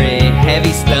and carry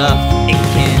heavy stuff. It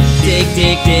can dig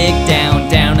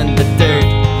down in the dirt,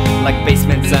 like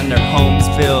basements under homes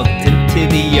built into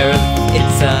the earth.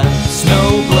 It's a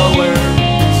snowblower,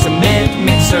 cement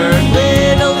mixer,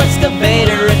 little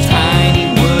excavator, a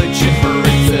tiny wood chipper.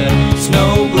 It's a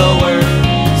snowblower,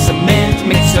 cement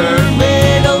mixer,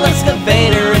 little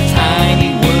excavator, a tiny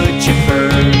wood chipper.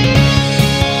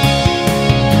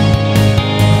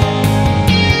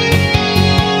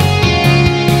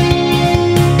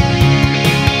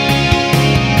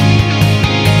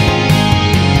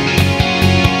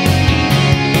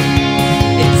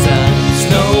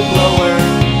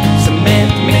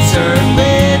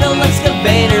 Little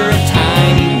excavator, a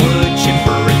tiny wood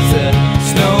chipper. It's a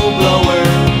snowblower,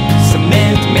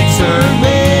 cement mixer,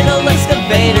 little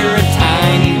excavator, a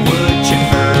tiny wood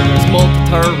chipper. It's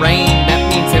multi-terrain, that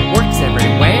means it works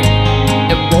everywhere.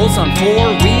 It rolls on 4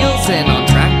 wheels and on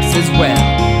tracks as well.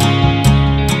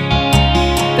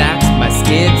 That's my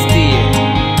skid steer.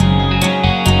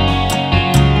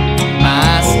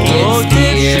 My skid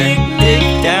steer. Dig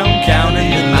down in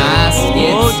the my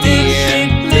skid steer.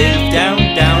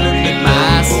 Down in the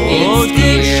my skid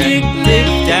steer.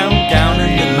 Live down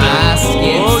in the my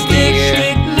skid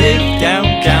steer. Live down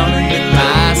in the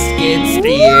my skid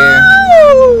steer.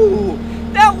 Woo!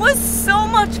 That was so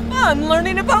much fun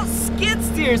learning about skid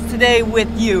steers today with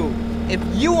you. If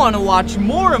you want to watch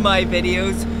more of my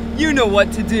videos, you know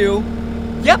what to do.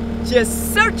 Yep,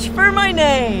 just search for my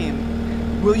name.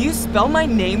 Will you spell my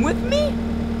name with me?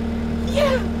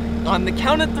 Yeah, on the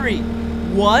count of 3.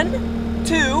 1,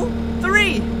 2,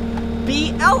 3.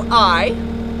 B-L-I-P-P-I.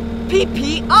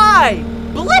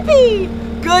 Blippi!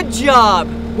 Good job!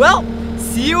 Well,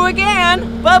 see you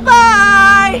again.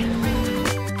 Bye-bye!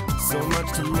 So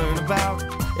much to learn about,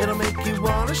 it'll make you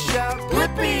wanna shout,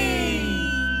 Blippi!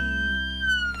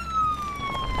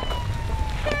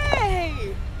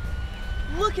 Hey!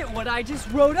 Look at what I just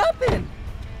rode up in.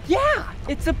 Yeah,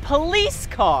 it's a police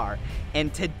car.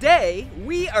 And today,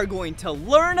 we are going to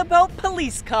learn about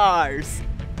police cars.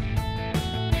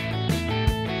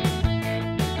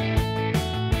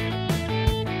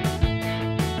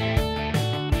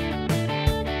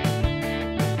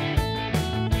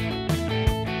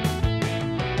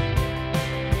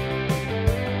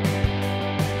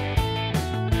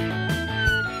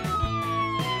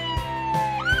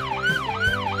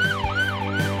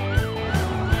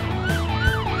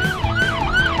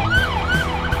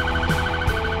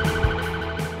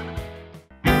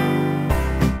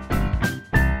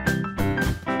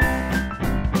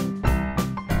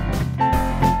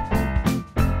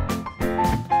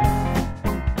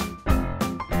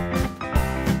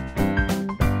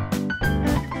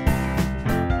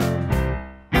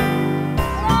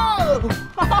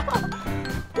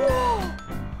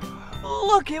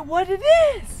 Look at what it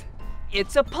is!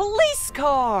 It's a police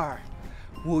car!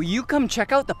 Will you come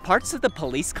check out the parts of the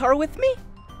police car with me?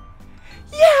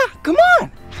 Yeah, come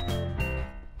on!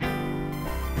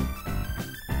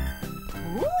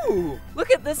 Ooh,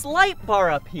 look at this light bar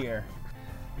up here.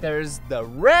 There's the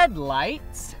red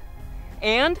lights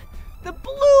and the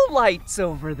blue lights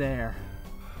over there.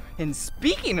 And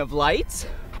speaking of lights,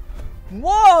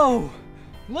 whoa!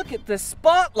 Look at this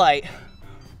spotlight.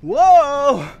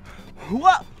 Whoa!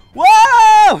 Whoa!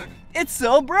 Whoa! It's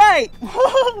so bright!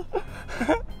 Whoa!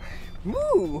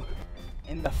 Ooh!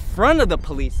 And the front of the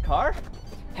police car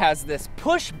has this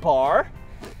push bar.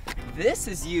 This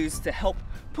is used to help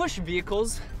push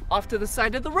vehicles off to the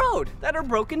side of the road that are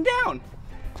broken down.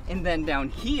 And then down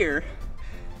here,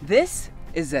 this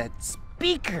is a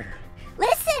speaker.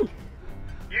 Listen!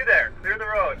 You there, clear the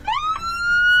road.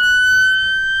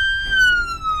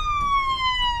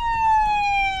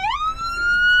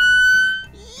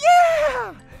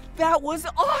 Yeah! That was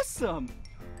awesome!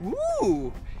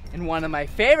 Ooh! And one of my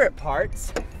favorite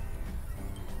parts,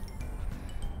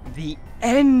 the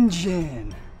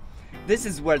engine. This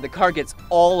is where the car gets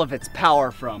all of its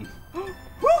power from.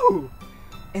 Woo!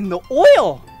 And the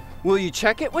oil! Will you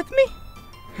check it with me?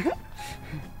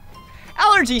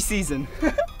 allergy season.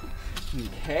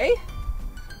 Okay.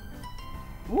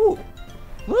 Ooh,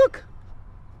 look.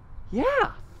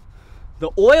 Yeah,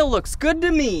 the oil looks good to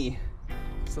me.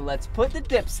 So let's put the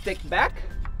dipstick back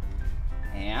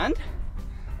and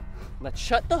let's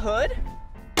shut the hood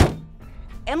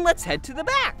and let's head to the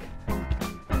back.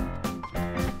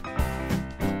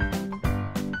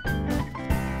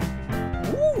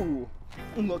 Ooh,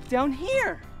 and look down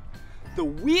here. The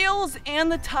wheels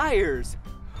and the tires.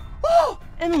 Oh,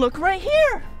 and look right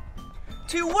here.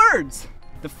 2 words.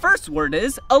 The first word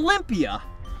is Olympia.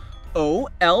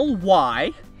 O-L-Y-M-P-I-A.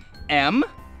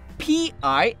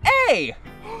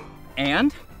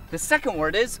 And the second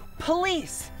word is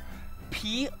police.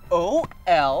 P-O-L-I-C-E.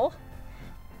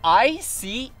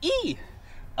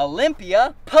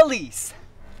 Olympia Police.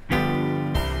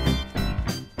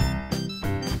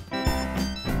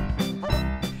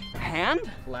 And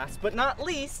last but not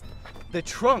least, the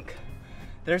trunk.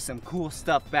 There's some cool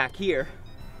stuff back here.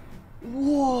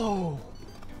 Whoa!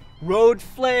 Road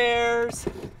flares.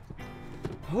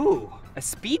 Ooh, a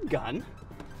speed gun.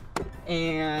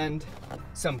 And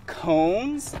some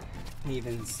cones.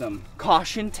 Even some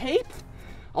caution tape.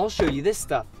 I'll show you this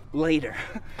stuff later.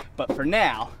 But for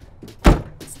now,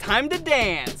 it's time to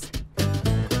dance.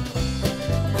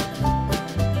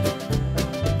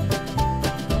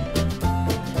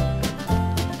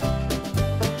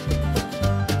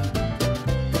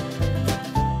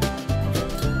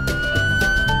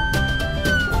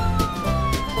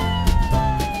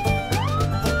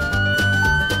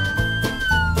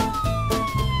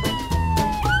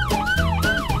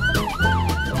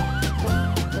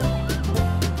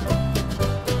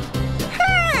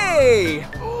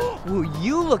 Will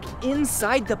you look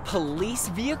inside the police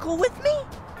vehicle with me?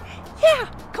 Yeah,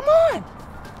 come on.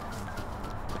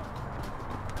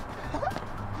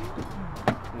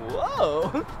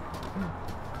 Whoa.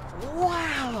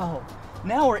 Wow.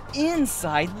 Now we're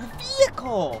inside the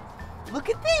vehicle. Look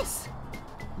at this.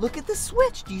 Look at the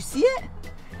switch. Do you see it?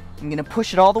 I'm gonna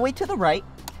push it all the way to the right.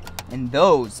 And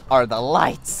those are the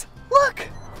lights. Look.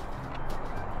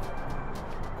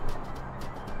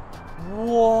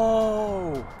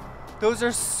 Whoa. Those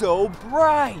are so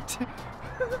bright.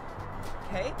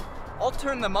 Okay, I'll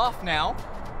turn them off now.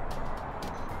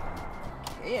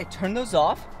 Okay, I turn those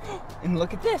off. And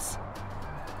look at this.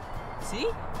 See?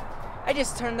 I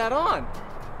just turned that on.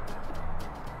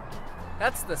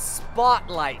 That's the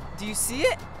spotlight. Do you see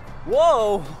it?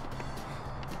 Whoa.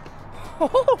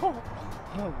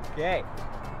 Okay,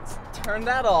 let's turn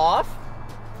that off.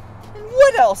 And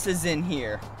what else is in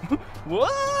here? Whoa!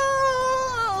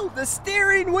 The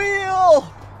steering wheel!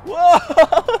 Whoa!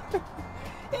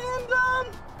 And,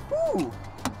 ooh,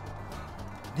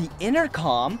 the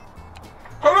intercom.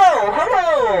 Hello,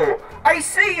 hello! I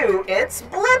see you, it's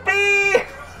Blippi!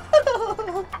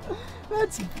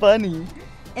 That's funny.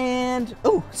 And,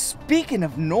 oh, speaking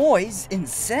of noise and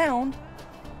sound,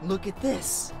 look at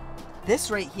this.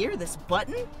 This right here, this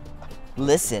button.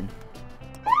 Listen.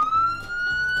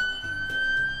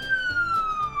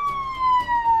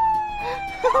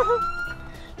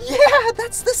 Yeah,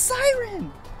 that's the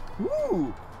siren.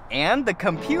 Ooh, and the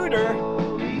computer.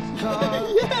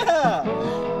 Yeah.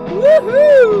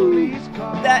 Woohoo!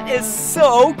 That is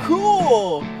so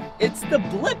cool. It's the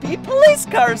Blippi police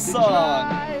car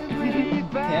song.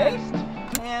 Okay,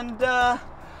 and I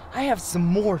have some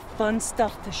more fun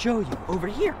stuff to show you over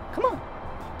here. Come on,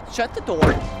 shut the door.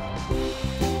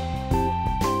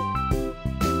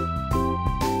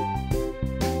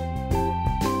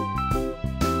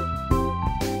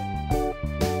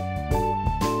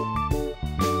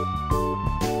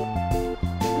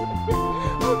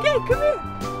 Okay, come here.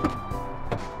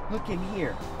 Look in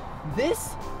here.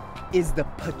 This is the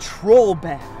patrol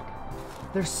bag.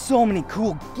 There's so many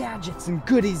cool gadgets and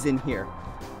goodies in here.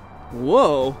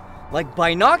 Whoa, like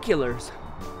binoculars.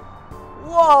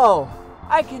 Whoa,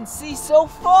 I can see so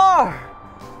far.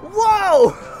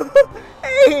 Whoa,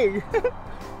 hey.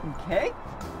 Okay,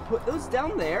 put those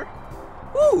down there.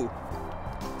 Ooh,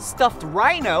 stuffed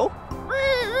rhino.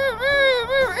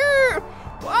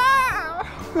 Wow.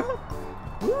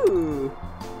 Ooh,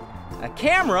 a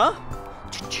camera.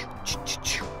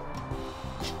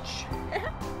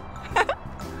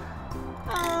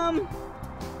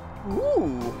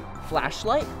 Ooh,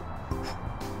 flashlight.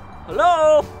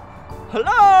 Hello?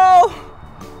 Hello?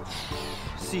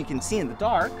 So you can see in the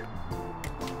dark.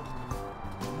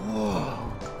 Whoa.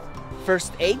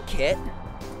 First aid kit.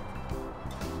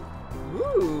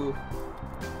 Ooh.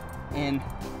 And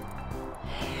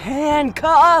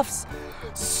handcuffs.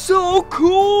 So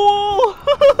cool.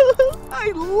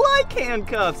 I like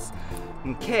handcuffs.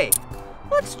 Okay,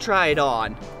 let's try it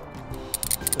on.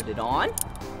 Put it on.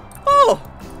 Oh,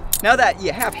 now that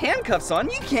you have handcuffs on,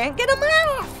 you can't get them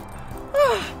off.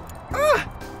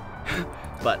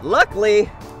 But luckily,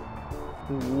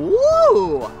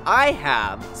 whoa, I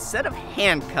have a set of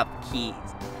handcuff keys.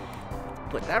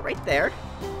 Put that right there.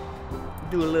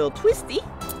 Do a little twisty,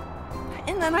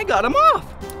 and then I got them off.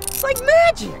 It's like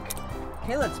magic.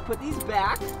 Okay, let's put these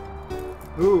back.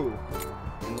 Ooh,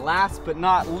 and last but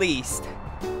not least,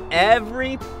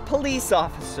 every police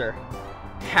officer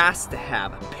has to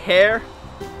have a pair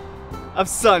of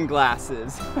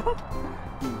sunglasses.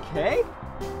 Okay.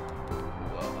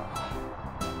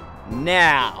 Whoa.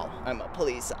 Now I'm a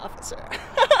police officer.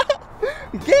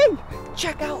 Okay,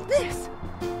 check out this.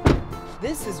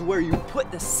 This is where you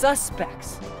put the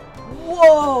suspects.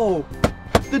 Whoa!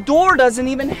 The door doesn't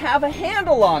even have a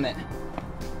handle on it.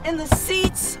 And the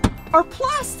seats are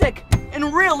plastic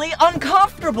and really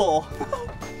uncomfortable.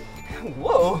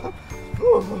 Whoa.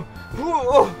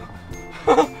 Whoa.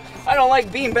 I don't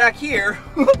like being back here.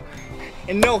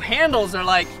 And no handles are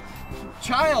like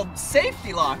child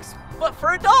safety locks, but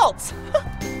for adults.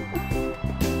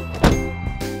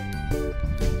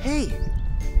 Hey,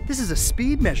 this is a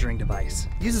speed measuring device.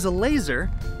 It uses a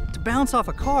laser to bounce off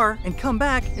a car and come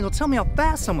back, and it'll tell me how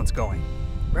fast someone's going.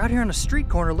 We're out here on a street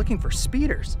corner looking for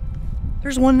speeders.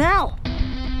 There's one now.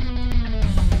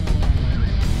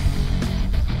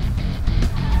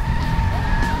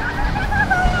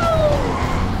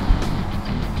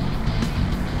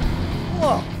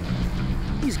 Whoa,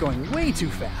 he's going way too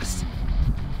fast.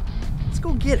 Let's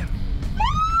go get him.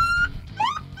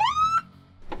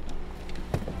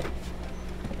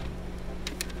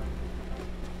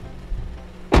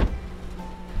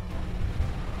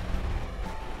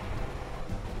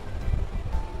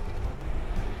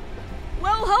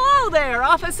 Well, hello there,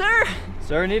 officer.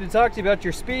 Sir, I need to talk to you about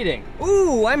your speeding.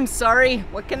 Ooh, I'm sorry.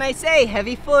 What can I say?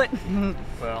 Heavy foot.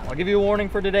 Well, I'll give you a warning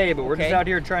for today, but we're just out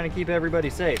here trying to keep everybody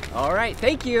safe. All right,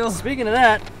 thank you. Speaking of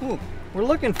that, we're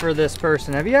looking for this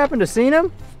person. Have you happened to seen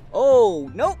him?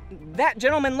 Oh, nope. That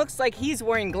gentleman looks like he's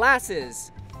wearing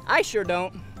glasses. I sure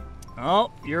don't.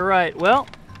 Oh, you're right. Well,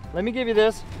 let me give you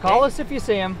this. Call us if you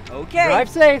see him. Okay. Drive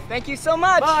safe. Thank you so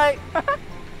much. Bye.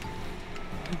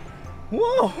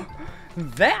 Whoa,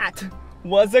 that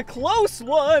was a close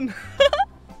one.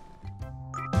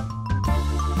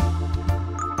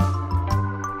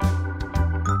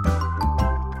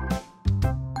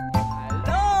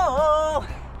 Hello.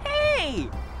 Hey,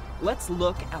 let's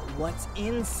look at what's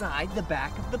inside the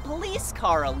back of the police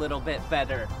car a little bit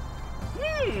better.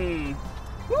 Ooh,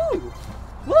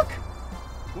 look,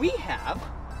 we have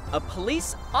a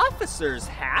police officer's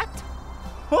hat.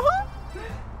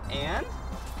 And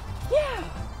yeah,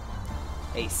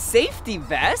 a safety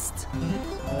vest.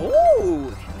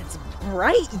 Oh, and it's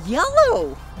bright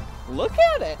yellow. Look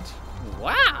at it.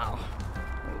 Wow.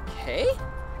 Okay.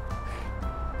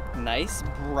 Nice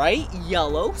bright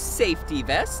yellow safety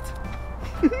vest.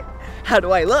 How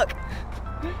do I look?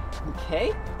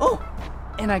 Okay. Oh,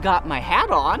 and I got my hat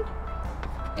on.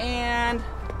 And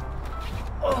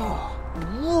oh,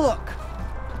 look.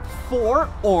 4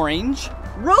 orange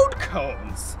road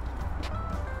cones.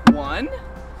 1,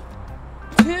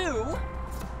 2,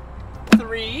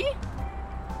 3,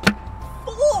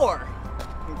 4.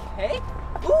 Okay.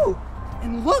 Ooh,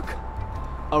 and look,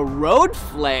 a road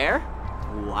flare.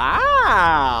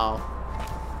 Wow.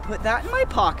 Put that in my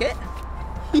pocket.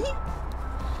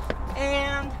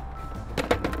 And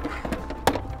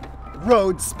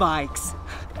road spikes.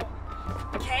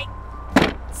 Okay.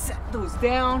 Set those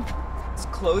down. Let's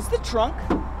close the trunk.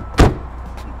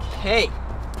 Okay.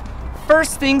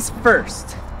 First things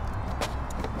first.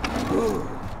 Ooh,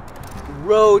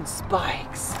 road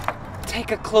spikes.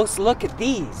 Take a close look at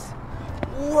these.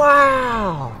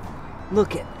 Wow,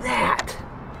 look at that.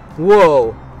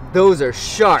 Whoa, those are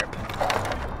sharp.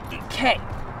 Okay,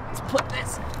 let's put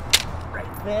this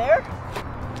right there.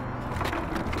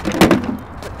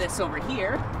 Put this over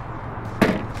here.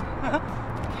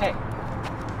 Okay,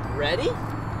 ready?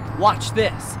 Watch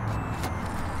this.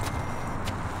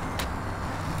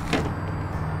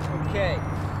 Okay,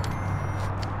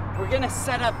 we're gonna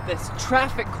set up this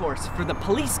traffic course for the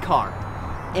police car.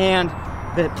 And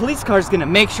the police car is gonna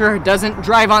make sure it doesn't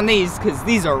drive on these because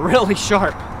these are really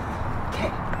sharp. Okay,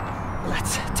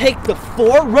 let's take the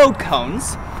 4 road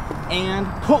cones and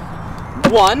put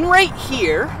one right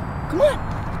here. Come on.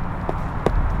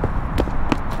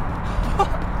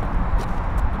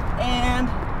 And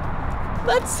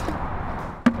let's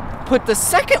put the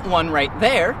second one right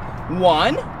there.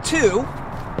 1, 2.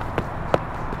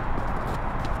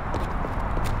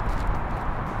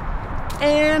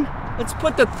 And let's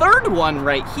put the third one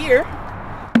right here.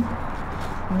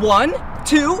 1,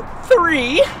 2,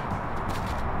 3.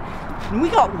 And we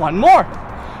got one more.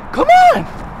 Come on.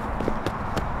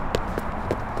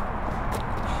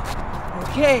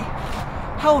 Okay,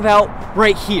 how about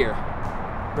right here?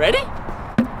 Ready?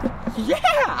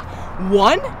 Yeah!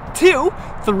 1, 2,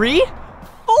 3,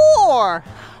 4.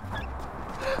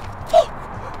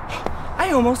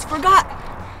 I almost forgot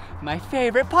my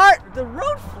favorite part, the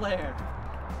road flare.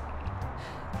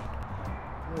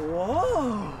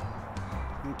 Whoa.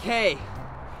 Okay,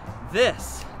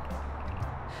 this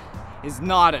is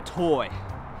not a toy.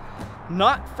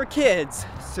 Not for kids,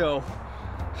 so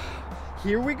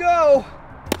here we go.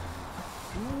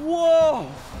 Whoa.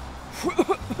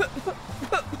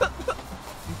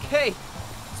 Okay,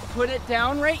 let's put it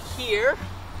down right here.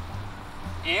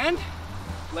 And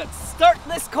let's start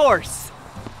this course.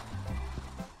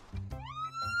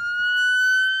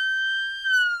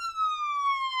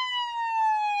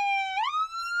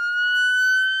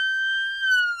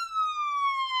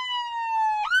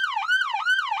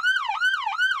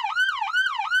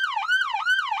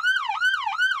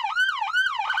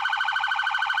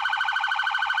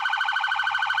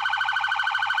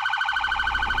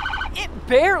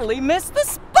 Barely missed the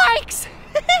spikes!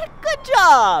 Good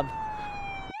job!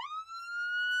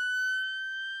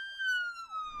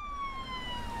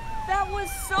 That was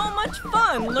so much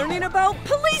fun learning about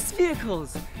police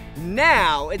vehicles.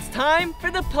 Now it's time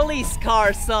for the police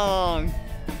car song.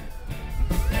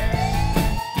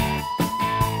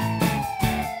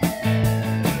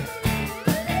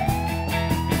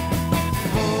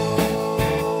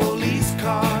 Police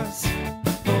cars,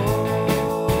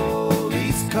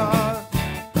 police cars.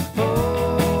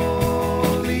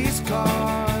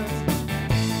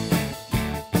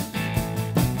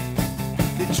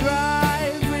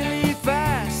 Drive really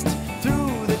fast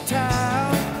through the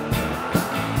town,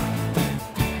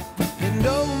 and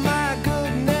oh my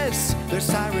goodness, their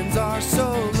sirens are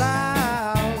so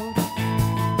loud.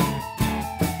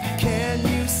 Can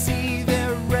you see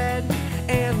their red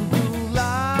and blue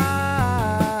lights,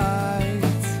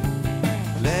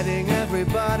 letting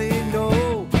everybody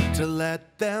know to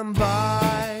let them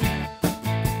by?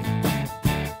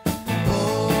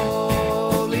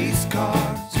 Police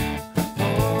cars,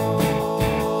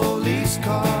 police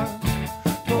cars.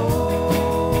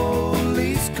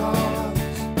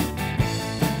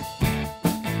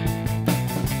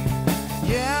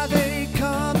 Yeah, they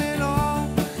come in all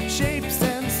shapes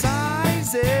and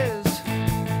sizes.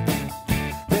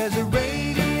 There's a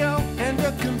radio and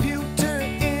a computer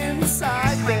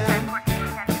inside them.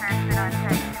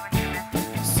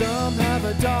 Some have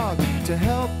a dog to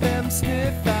help them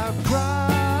sniff out crime.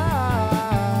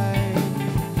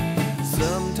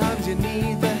 Sometimes you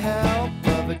need the help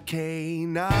of a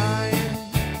canine.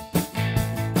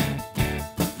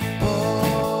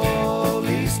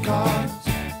 Police cars,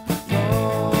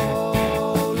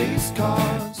 police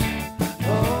cars,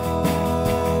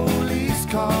 police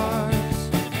cars.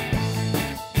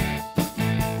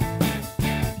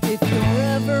 If you're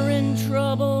ever in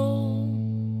trouble,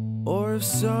 or if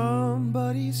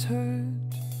somebody's hurt,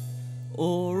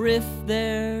 or if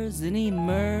there's an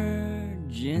emergency,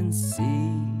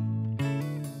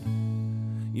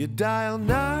 you dial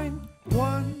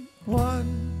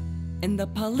 911 and the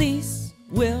police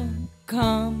will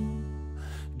come.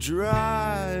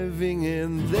 Driving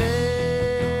in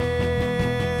there,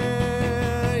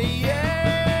 yeah.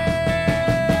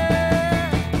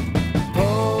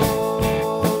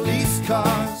 Police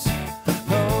cars,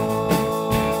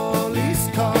 police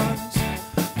cars,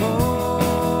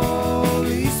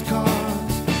 police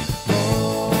cars,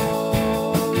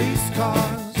 police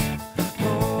cars,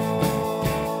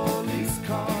 police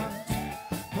cars.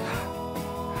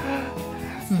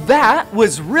 That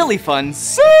was really fun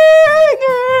singing,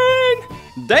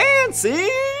 dancing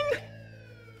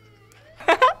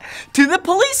to the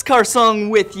police car song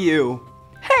with you.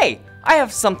 Hey, I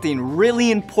have something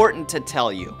really important to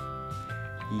tell you.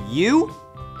 You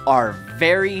are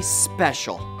very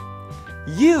special.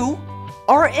 You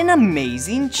are an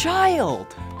amazing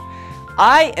child.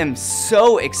 I am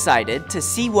so excited to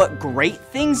see what great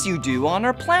things you do on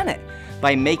our planet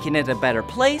by making it a better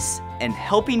place and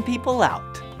helping people out.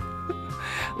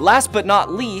 Last but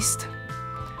not least,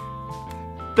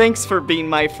 thanks for being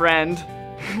my friend.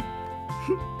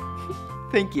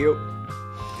 Thank you.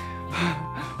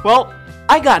 Well,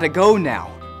 I gotta go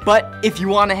now. But if you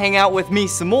want to hang out with me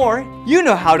some more, you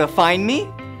know how to find me.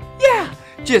 Yeah,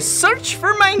 just search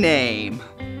for my name.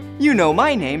 You know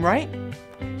my name, right?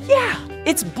 Yeah,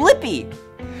 it's Blippi.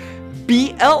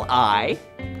 B-L-I-P-P-I.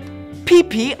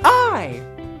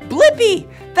 Blippi,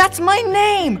 that's my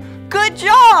name. Good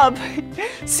job!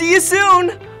 See you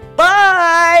soon!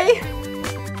 Bye!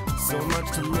 So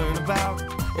much to learn about,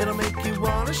 it'll make you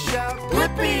wanna shout.